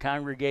him to the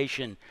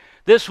congregation,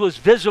 this was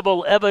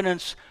visible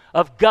evidence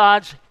of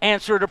God's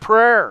answer to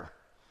prayer.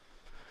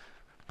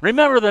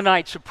 Remember the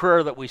nights of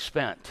prayer that we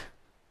spent.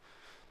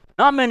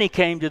 Not many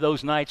came to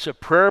those nights of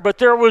prayer, but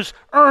there was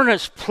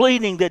earnest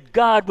pleading that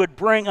God would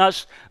bring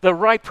us the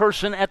right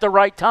person at the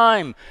right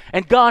time.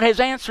 And God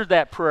has answered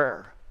that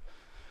prayer.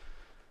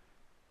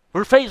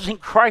 We're facing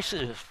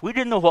crisis. We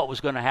didn't know what was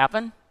going to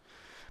happen.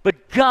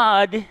 But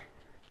God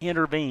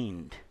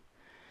intervened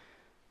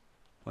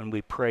when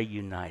we pray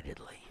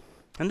unitedly.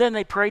 And then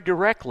they pray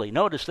directly.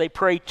 Notice, they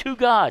pray to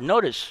God.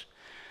 Notice,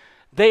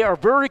 they are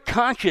very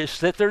conscious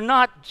that they're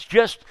not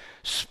just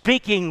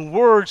speaking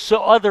words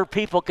so other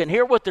people can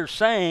hear what they're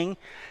saying.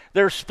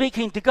 They're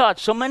speaking to God.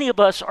 So many of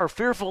us are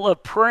fearful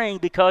of praying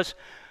because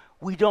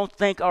we don't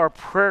think our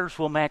prayers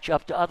will match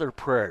up to other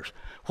prayers.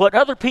 What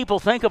other people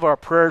think of our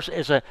prayers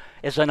is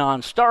a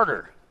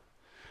non-starter.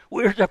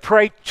 We're to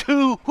pray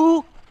to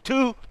who?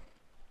 To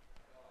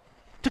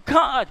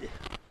God.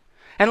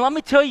 And let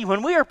me tell you,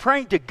 when we are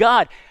praying to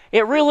God,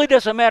 it really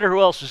doesn't matter who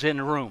else is in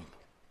the room.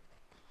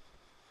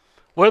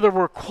 Whether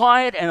we're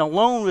quiet and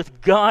alone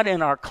with God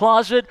in our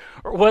closet,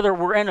 or whether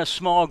we're in a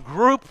small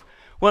group,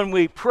 when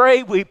we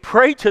pray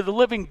to the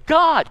living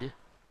God.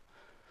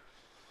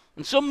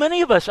 And so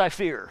many of us, I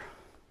fear,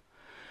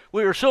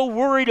 we are so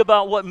worried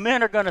about what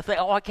men are going to think.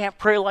 Oh, I can't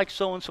pray like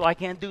so-and-so. I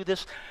can't do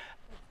this.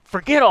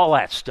 Forget all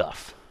that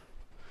stuff.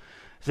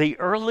 The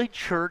early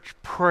church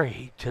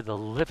prayed to the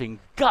living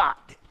God.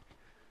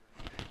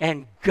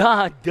 And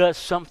God does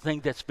something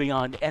that's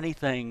beyond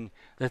anything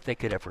that they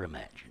could ever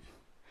imagine.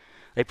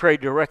 They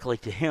prayed directly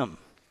to him.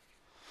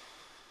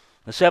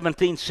 The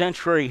 17th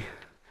century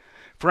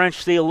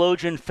French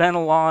theologian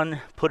Fenelon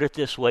put it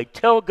this way: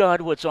 tell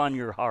God what's on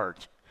your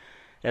heart.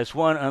 As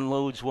one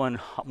unloads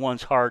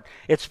one's heart,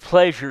 its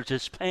pleasures,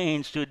 its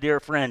pains to a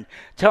dear friend.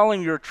 Tell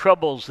him your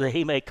troubles that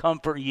he may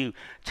comfort you.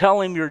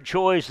 Tell him your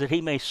joys that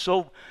he may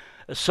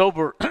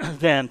sober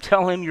them.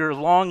 Tell him your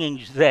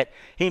longings that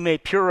he may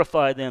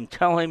purify them.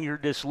 Tell him your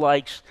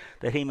dislikes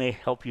that he may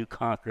help you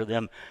conquer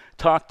them.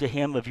 Talk to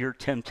him of your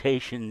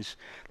temptations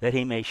that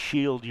he may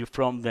shield you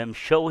from them.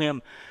 Show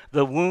him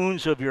the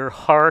wounds of your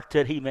heart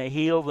that he may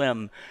heal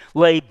them.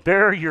 Lay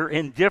bare your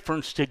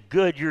indifference to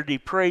good, your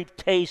depraved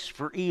taste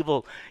for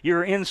evil,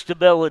 your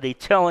instability.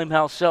 Tell him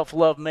how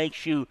self-love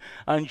makes you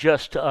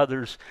unjust to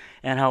others,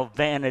 and how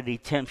vanity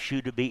tempts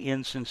you to be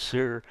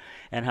insincere,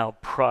 and how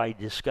pride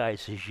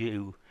disguises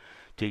you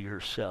to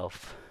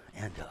yourself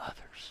and to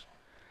others.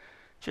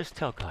 Just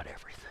tell God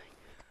everything.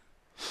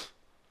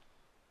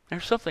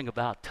 There's something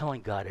about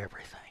telling God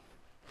everything.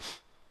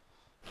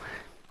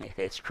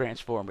 It's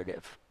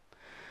transformative.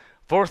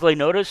 Fourthly,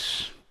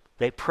 notice,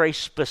 they pray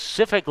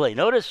specifically.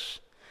 Notice,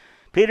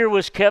 Peter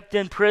was kept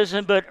in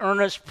prison, but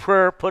earnest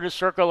prayer put a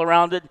circle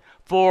around it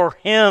for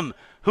him.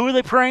 Who are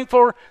they praying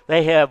for?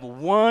 They have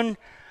one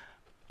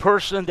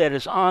person that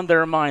is on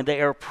their mind.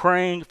 They are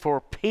praying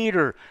for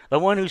Peter, the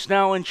one who's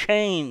now in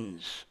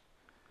chains.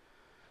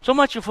 So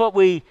much of what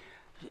we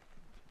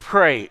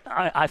pray,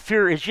 I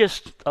fear, is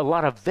just a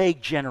lot of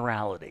vague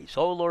generalities.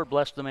 Oh, Lord,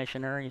 bless the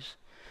missionaries.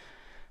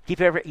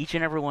 Keep each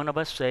and every one of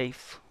us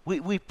safe.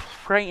 We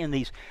pray in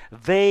these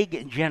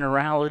vague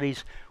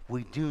generalities.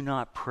 We do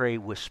not pray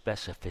with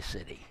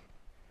specificity.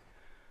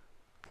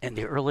 In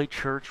the early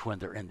church, when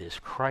they're in this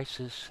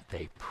crisis,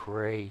 they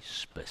pray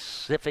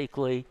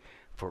specifically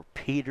for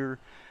Peter,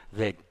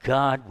 that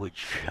God would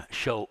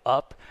show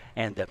up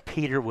and that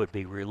Peter would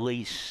be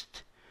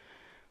released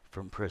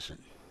from prison.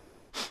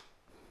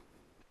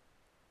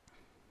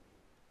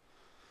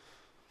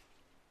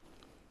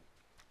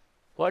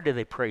 Why do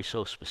they pray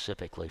so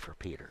specifically for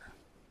Peter?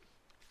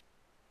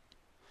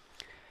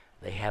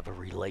 They have a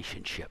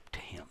relationship to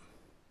him.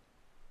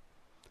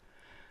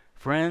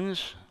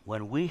 Friends,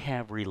 when we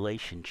have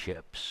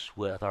relationships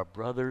with our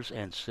brothers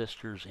and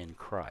sisters in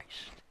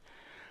Christ,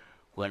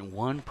 when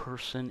one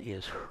person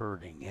is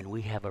hurting and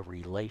we have a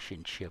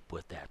relationship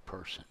with that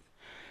person,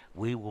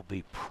 we will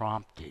be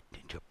prompted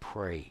to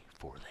pray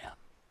for them.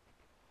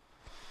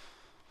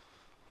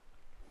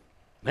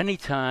 Many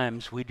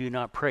times we do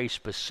not pray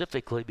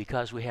specifically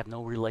because we have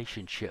no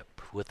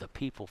relationship with the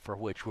people for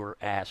which we're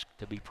asked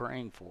to be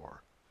praying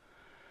for.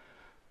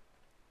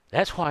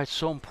 That's why it's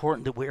so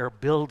important that we are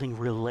building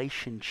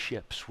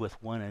relationships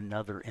with one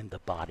another in the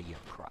body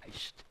of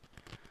Christ.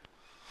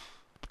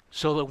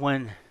 So that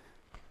when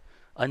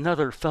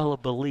another fellow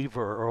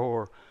believer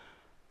or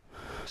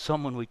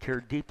someone we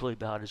care deeply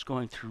about is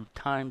going through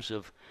times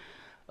of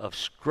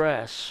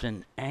stress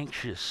and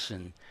anxious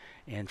and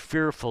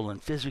fearful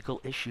and physical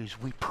issues,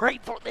 we pray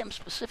for them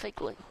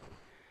specifically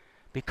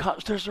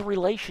because there's a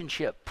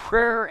relationship.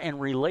 Prayer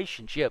and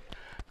relationship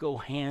go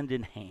hand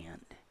in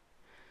hand.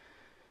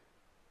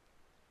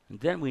 And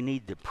then we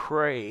need to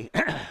pray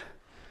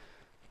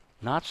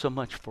not so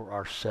much for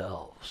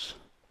ourselves,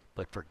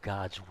 but for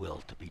God's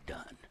will to be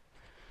done.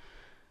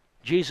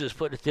 Jesus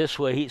put it this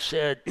way. He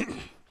said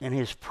in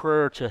his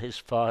prayer to his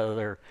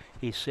Father,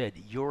 he said,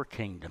 "Your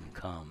kingdom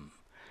come,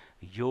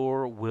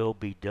 your will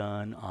be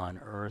done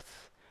on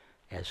earth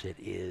as it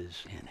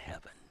is in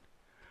heaven."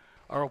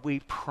 Are we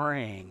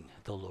praying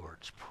the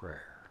Lord's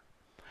Prayer?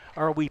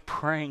 Are we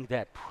praying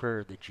that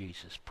prayer that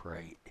Jesus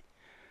prayed?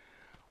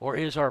 Or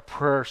is our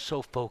prayer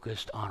so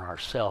focused on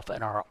ourselves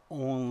and our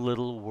own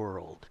little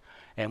world,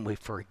 and we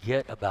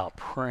forget about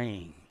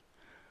praying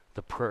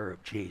the prayer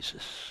of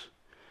Jesus?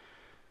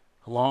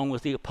 Along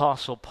with the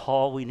Apostle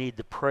Paul, we need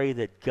to pray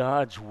that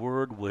God's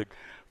Word would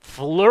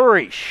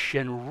flourish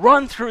and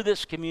run through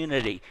this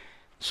community.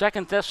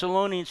 2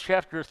 Thessalonians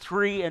chapter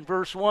 3 and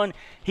verse 1,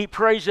 he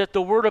prays that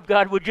the Word of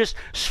God would just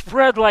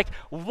spread like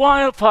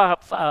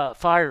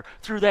wildfire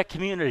through that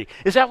community.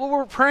 Is that what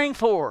we're praying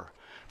for?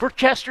 For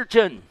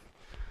Chesterton,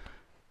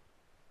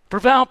 for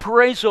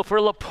Valparaiso,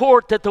 for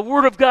LaPorte, that the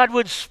Word of God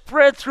would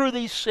spread through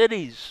these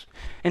cities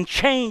and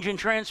change and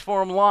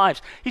transform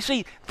lives. You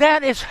see,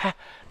 that's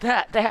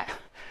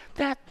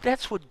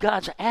what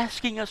God's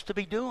asking us to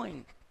be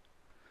doing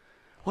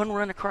when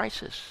we're in a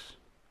crisis.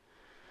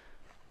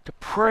 To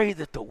pray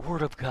that the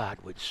Word of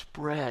God would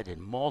spread and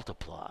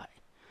multiply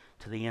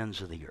to the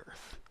ends of the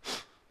earth.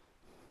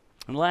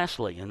 And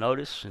lastly, you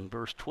notice in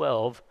verse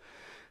 12,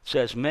 it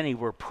says, many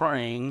were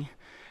praying.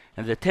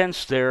 And the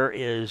tense there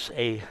is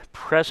a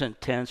present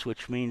tense,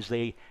 which means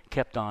they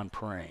kept on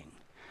praying.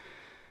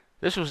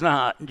 This was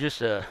not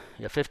just a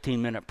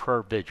 15-minute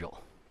prayer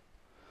vigil.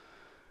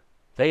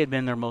 They had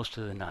been there most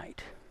of the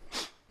night.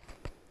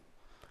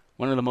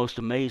 One of the most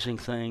amazing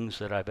things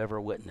that I've ever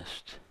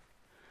witnessed.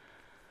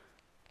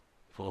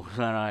 Well,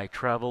 when I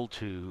traveled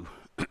to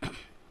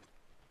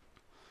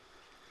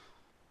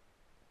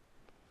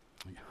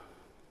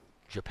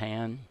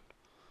Japan,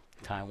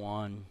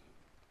 Taiwan,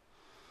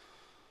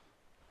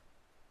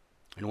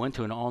 and went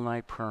to an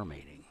all-night prayer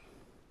meeting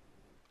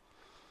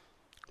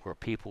where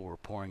people were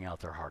pouring out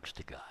their hearts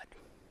to God.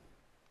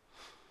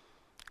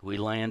 We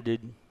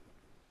landed.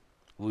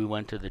 We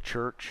went to the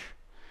church.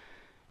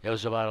 It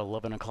was about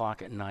 11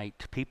 o'clock at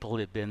night. People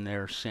had been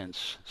there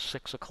since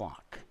 6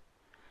 o'clock.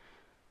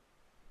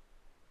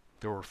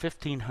 There were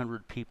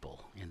 1,500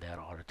 people in that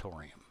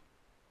auditorium.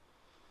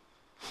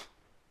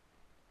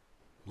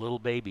 Little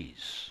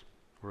babies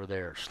were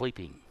there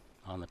sleeping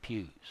on the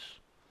pews.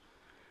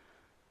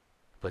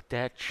 But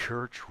that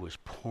church was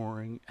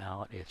pouring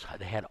out.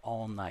 They had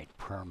all-night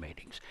prayer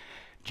meetings.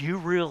 Do you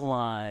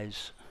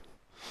realize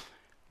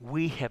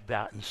we have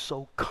gotten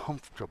so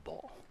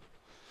comfortable?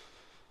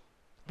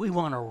 We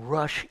want to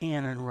rush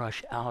in and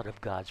rush out of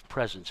God's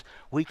presence.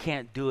 We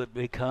can't do it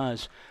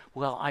because,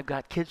 well, I've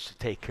got kids to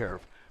take care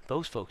of.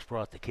 Those folks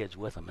brought the kids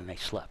with them and they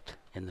slept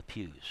in the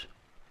pews.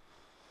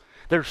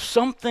 There's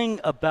something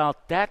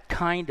about that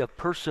kind of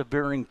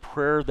persevering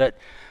prayer that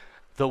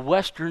the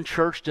Western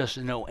church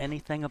doesn't know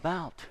anything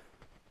about.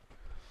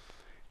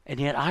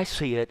 And yet I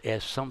see it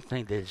as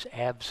something that is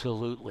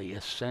absolutely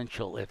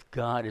essential if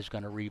God is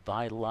going to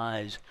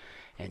revitalize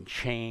and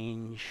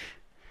change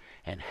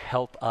and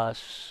help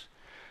us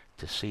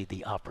to see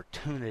the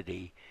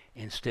opportunity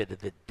instead of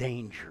the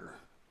danger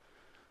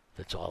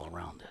that's all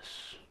around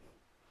us.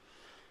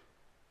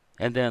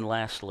 And then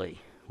lastly,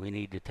 we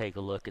need to take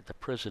a look at the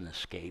prison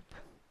escape.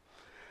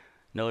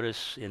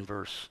 Notice in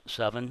verse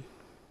 7,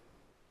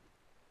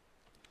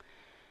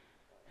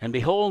 and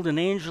behold, an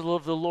angel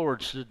of the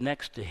Lord stood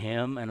next to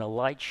him, and a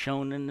light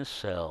shone in the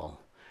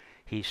cell.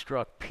 He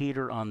struck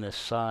Peter on the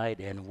side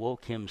and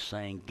woke him,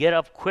 saying, "Get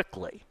up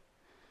quickly."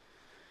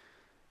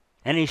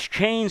 And his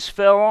chains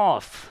fell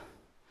off.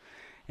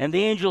 And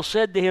the angel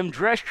said to him,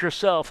 "Dress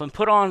yourself and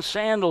put on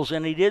sandals."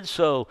 And he did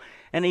so.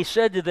 And he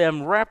said to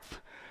him, "Wrap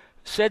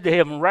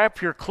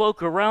your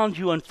cloak around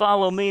you and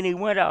follow me." And he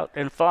went out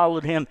and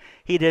followed him.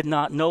 He did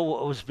not know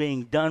what was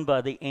being done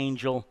by the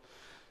angel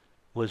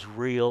was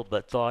real,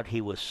 but thought he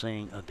was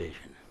seeing a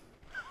vision.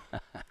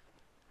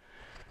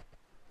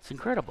 It's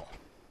incredible.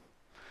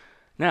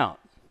 Now,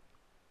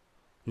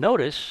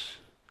 notice,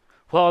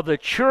 while the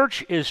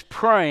church is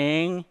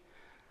praying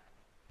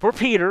for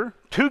Peter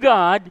to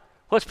God,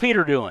 what's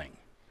Peter doing?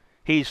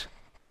 He's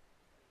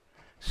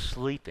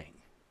sleeping.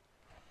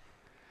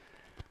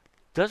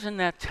 Doesn't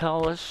that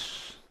tell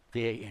us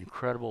the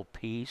incredible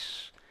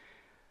peace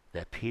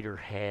that Peter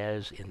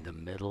has in the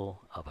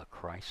middle of a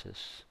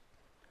crisis?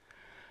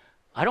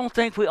 I don't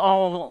think we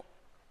all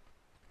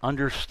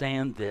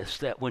understand this,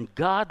 that when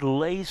God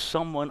lays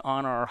someone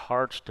on our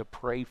hearts to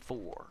pray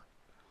for,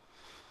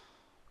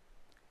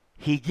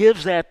 He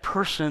gives that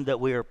person that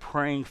we are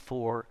praying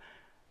for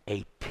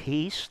a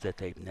peace that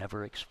they've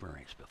never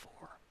experienced before.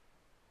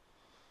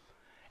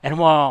 And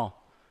while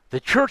the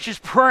church is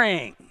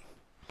praying,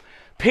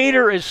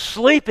 Peter is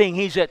sleeping,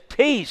 he's at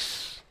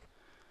peace.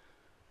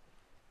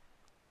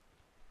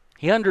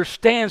 He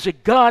understands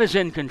that God is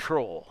in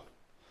control.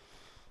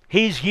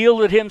 He's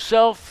yielded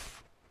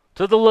himself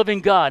to the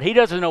living God. He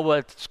doesn't know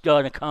what's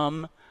going to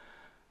come,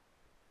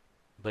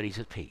 but he's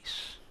at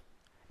peace.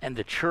 And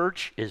the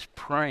church is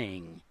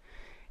praying,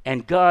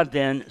 and God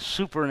then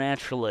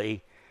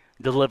supernaturally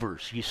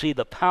delivers. You see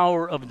the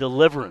power of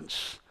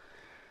deliverance.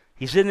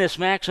 He's in this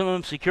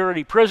maximum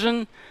security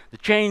prison. The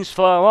chains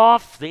fall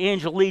off. The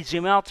angel leads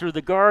him out through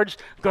the guards.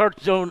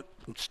 Guards don't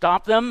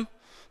stop them.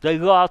 They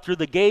go out through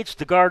the gates.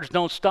 The guards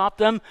don't stop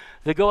them.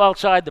 They go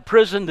outside the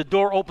prison. The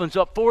door opens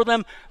up for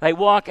them. They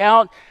walk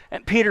out,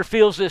 and Peter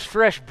feels this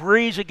fresh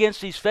breeze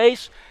against his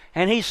face,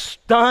 and he's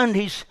stunned.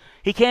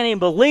 He can't even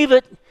believe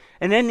it,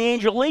 and then the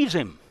angel leaves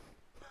him.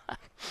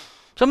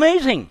 It's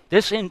amazing,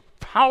 this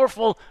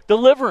powerful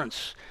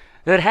deliverance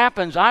that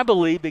happens, I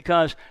believe,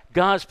 because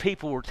God's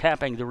people were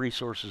tapping the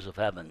resources of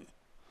heaven.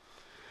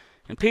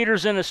 And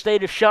Peter's in a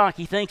state of shock.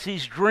 He thinks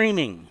he's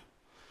dreaming.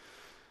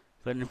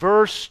 But in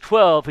verse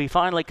 12, he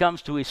finally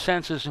comes to his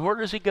senses. And where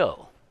does he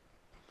go?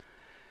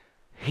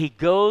 He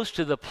goes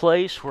to the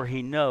place where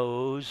he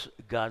knows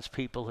God's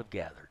people have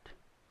gathered.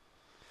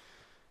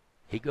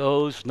 He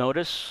goes,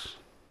 notice,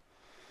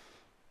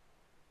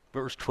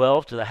 verse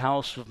 12, to the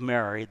house of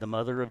Mary, the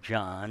mother of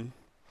John,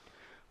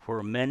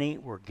 where many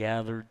were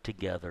gathered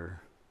together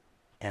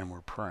and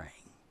were praying.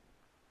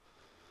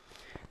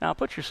 Now,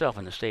 put yourself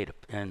in the state of,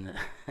 in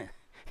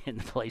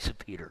the place of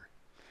Peter.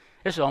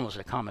 This is almost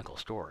a comical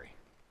story.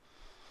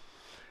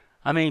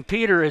 I mean,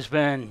 Peter has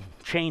been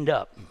chained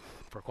up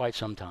for quite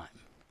some time.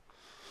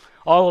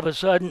 All of a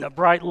sudden, a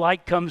bright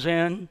light comes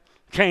in,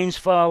 chains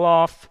fall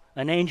off,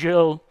 an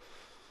angel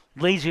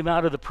leads him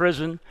out of the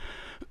prison,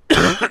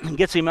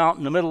 gets him out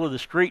in the middle of the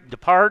street,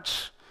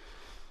 departs.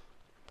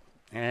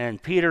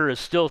 And Peter is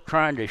still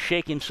trying to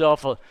shake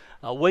himself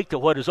awake to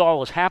what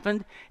all has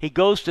happened. He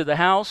goes to the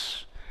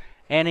house,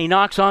 and he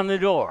knocks on the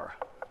door.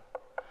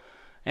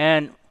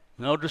 And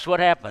notice what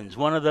happens.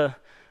 One of the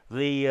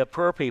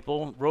prayer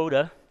people,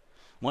 Rhoda,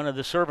 one of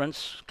the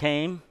servants,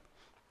 came,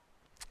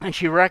 and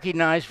she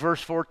recognized,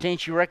 verse 14,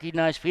 she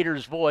recognized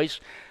Peter's voice.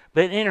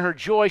 But in her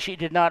joy, she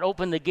did not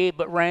open the gate,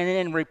 but ran in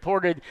and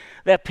reported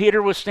that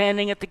Peter was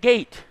standing at the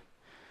gate.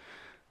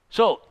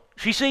 So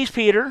she sees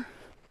Peter.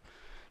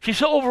 She's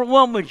so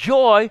overwhelmed with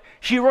joy,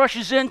 she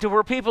rushes into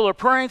where people are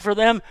praying for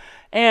them,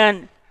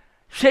 and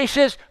she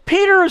says,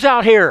 Peter is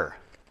out here.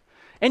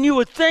 And you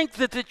would think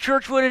that the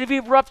church would have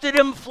erupted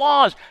in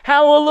applause.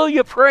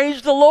 Hallelujah,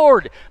 praise the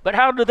Lord. But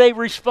how do they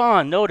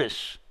respond?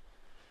 Notice,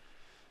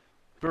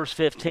 verse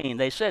 15,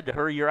 they said to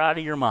her, you're out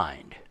of your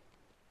mind.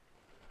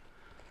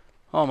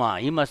 Oh my,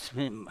 you must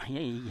be,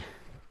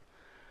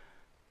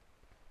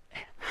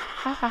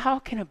 how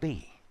can it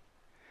be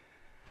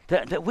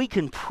that we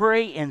can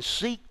pray and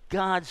seek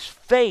God's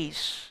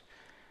face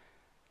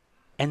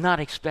and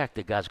not expect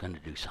that God's going to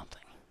do something?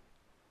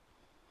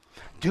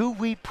 Do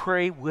we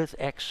pray with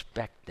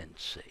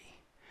expectancy?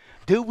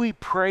 Do we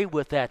pray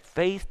with that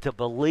faith to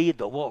believe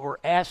that what we're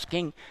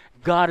asking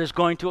God is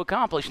going to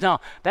accomplish?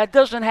 Now, that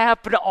doesn't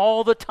happen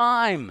all the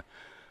time,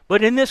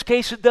 but in this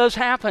case it does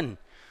happen.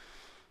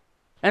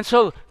 And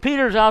so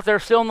Peter's out there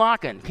still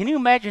knocking. Can you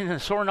imagine the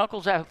sore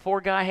knuckles that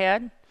poor guy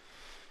had?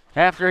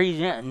 After he's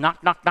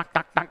knock, knock, knock,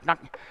 knock, knock,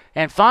 knock.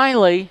 And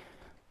finally,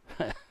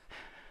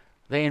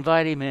 they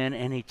invite him in,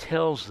 and he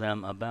tells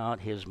them about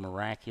his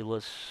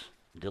miraculous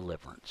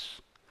deliverance.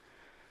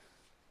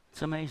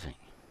 It's amazing.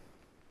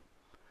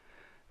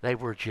 They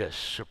were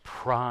just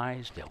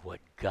surprised at what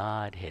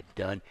God had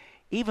done,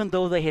 even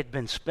though they had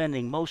been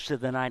spending most of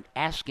the night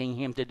asking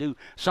him to do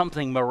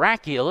something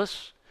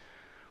miraculous.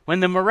 When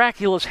the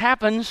miraculous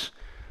happens,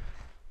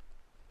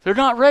 they're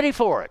not ready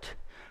for it.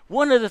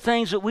 One of the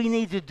things that we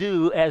need to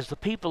do as the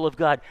people of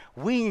God,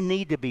 we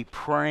need to be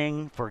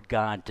praying for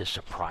God to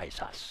surprise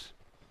us.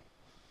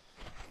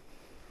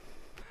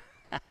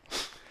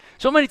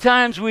 So many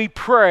times we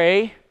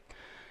pray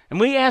and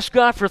we ask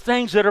God for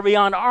things that are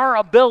beyond our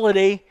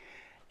ability,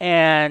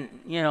 and,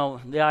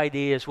 the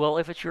idea is, well,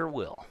 if it's your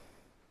will.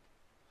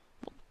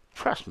 Well,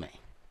 trust me.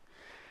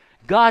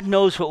 God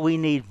knows what we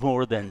need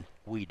more than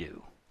we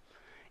do.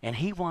 And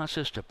he wants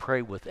us to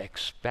pray with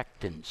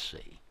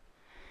expectancy.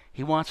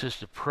 He wants us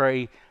to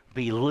pray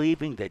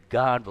believing that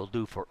God will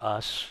do for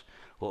us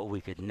what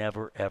we could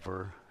never,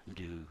 ever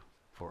do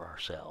for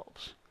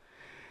ourselves.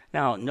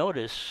 Now,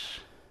 notice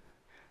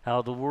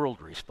how the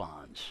world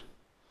responds.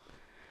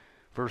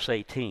 Verse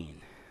 18,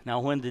 now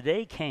when the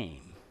day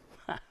came,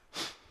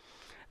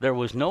 there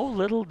was no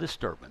little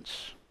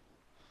disturbance.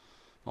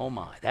 Oh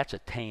my, that's a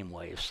tame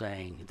way of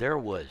saying there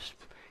was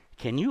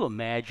Can you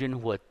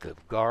imagine what the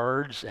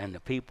guards and the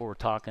people were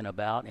talking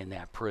about in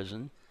that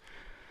prison?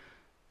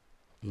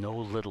 No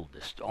little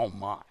oh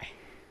my.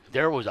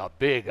 There was a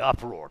big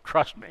uproar,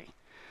 trust me.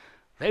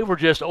 They were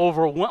just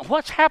overwhelmed.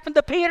 What's happened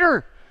to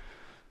Peter?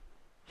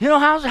 You know,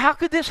 how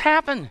could this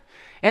happen?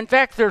 In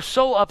fact, they're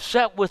so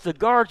upset with the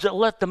guards that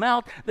let them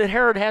out that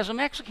Herod has them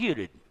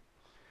executed.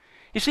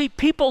 You see,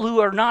 people who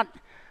are not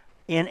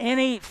in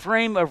any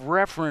frame of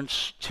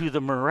reference to the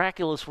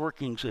miraculous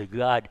workings of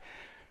God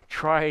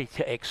try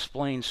to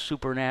explain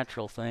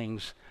supernatural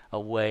things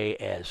away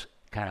as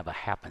kind of a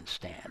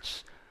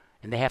happenstance.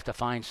 And they have to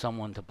find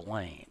someone to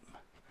blame.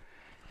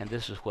 And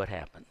this is what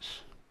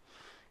happens.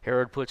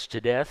 Herod puts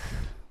to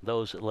death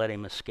those that let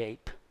him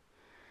escape.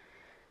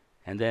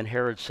 And then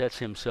Herod sets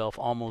himself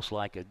almost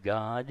like a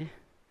god.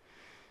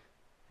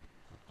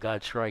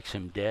 God strikes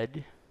him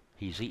dead.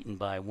 He's eaten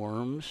by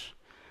worms.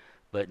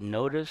 But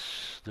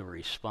notice the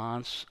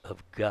response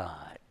of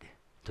God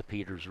to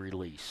Peter's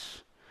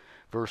release.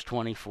 Verse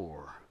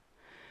 24,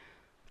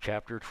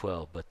 chapter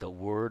 12, but the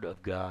word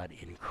of God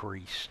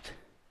increased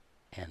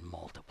and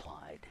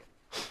multiplied.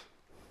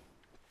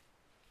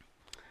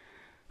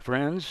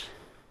 Friends,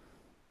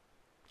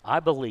 I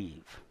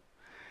believe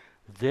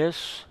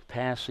this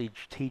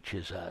passage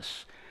teaches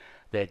us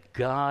that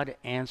God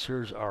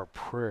answers our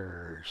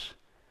prayers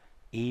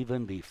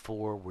even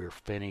before we're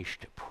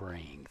finished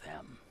praying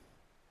them.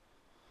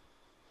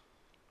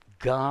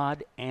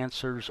 God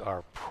answers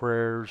our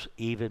prayers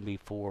even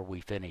before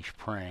we finish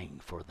praying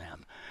for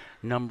them.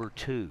 Number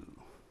 2,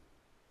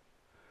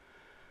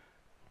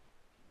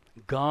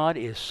 God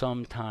is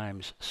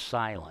sometimes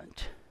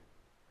silent,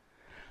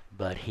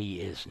 but he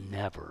is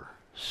never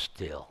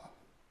still.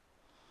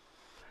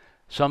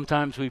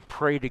 Sometimes we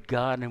pray to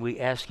God and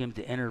we ask him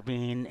to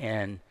intervene,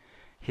 and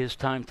his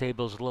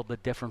timetable is a little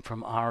bit different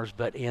from ours,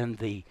 but in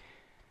the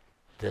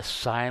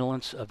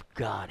silence of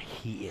God,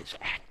 he is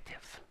active.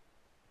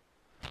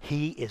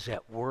 He is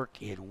at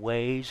work in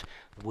ways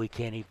we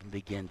can't even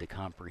begin to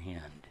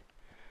comprehend.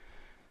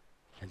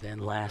 And then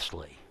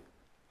lastly,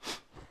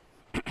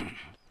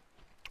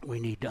 we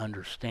need to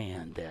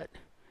understand that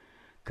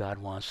God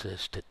wants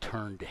us to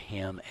turn to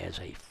him as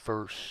a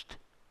first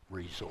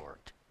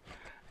resort,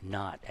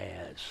 not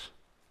as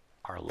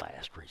our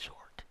last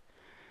resort.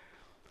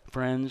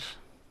 Friends,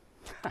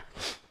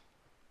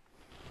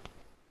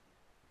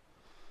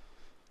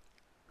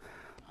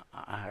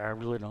 I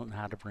really don't know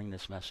how to bring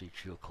this message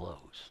to a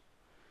close,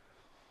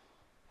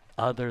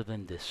 other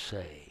than to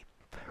say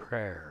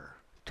prayer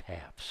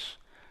taps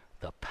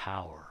the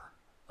power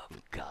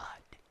of God.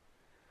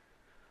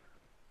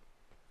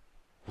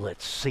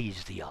 Let's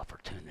seize the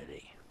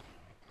opportunity.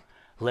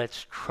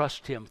 Let's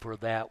trust him for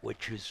that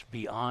which is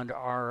beyond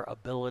our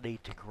ability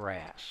to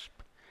grasp.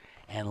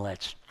 And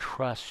let's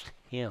trust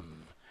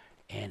him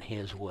and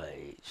his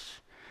ways,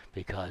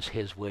 because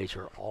his ways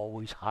are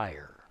always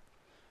higher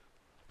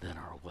than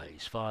our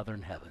ways. Father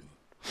in heaven,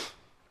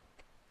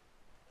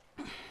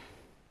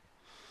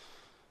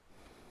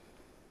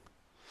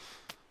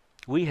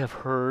 we have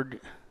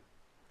heard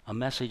a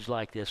message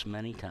like this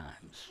many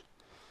times.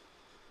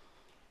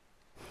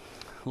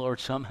 Lord,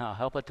 somehow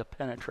help it to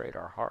penetrate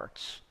our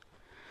hearts.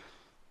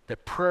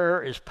 That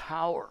prayer is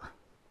power.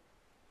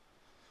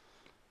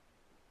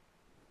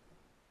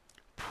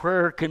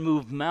 Prayer can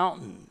move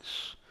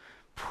mountains.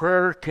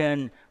 Prayer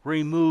can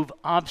remove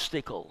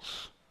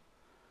obstacles.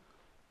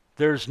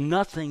 There's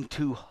nothing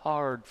too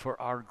hard for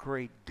our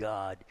great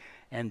God.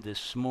 And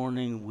this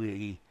morning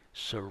we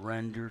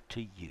surrender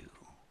to you.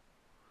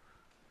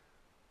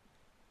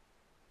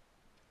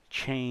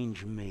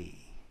 Change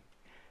me.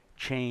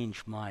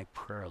 Change my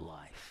prayer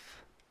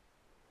life.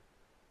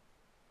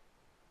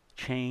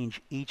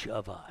 Change each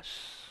of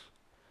us.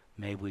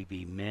 May we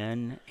be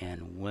men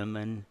and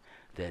women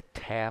that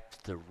tap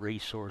the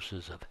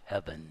resources of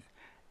heaven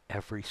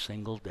every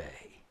single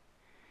day.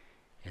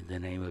 In the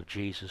name of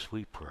Jesus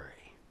we pray.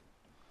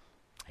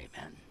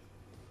 Amen.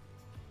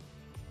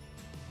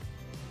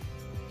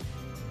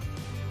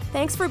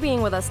 Thanks for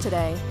being with us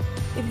today.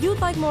 If you'd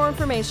like more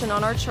information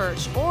on our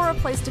church or a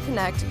place to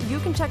connect, you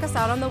can check us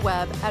out on the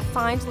web at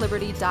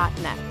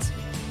findliberty.net.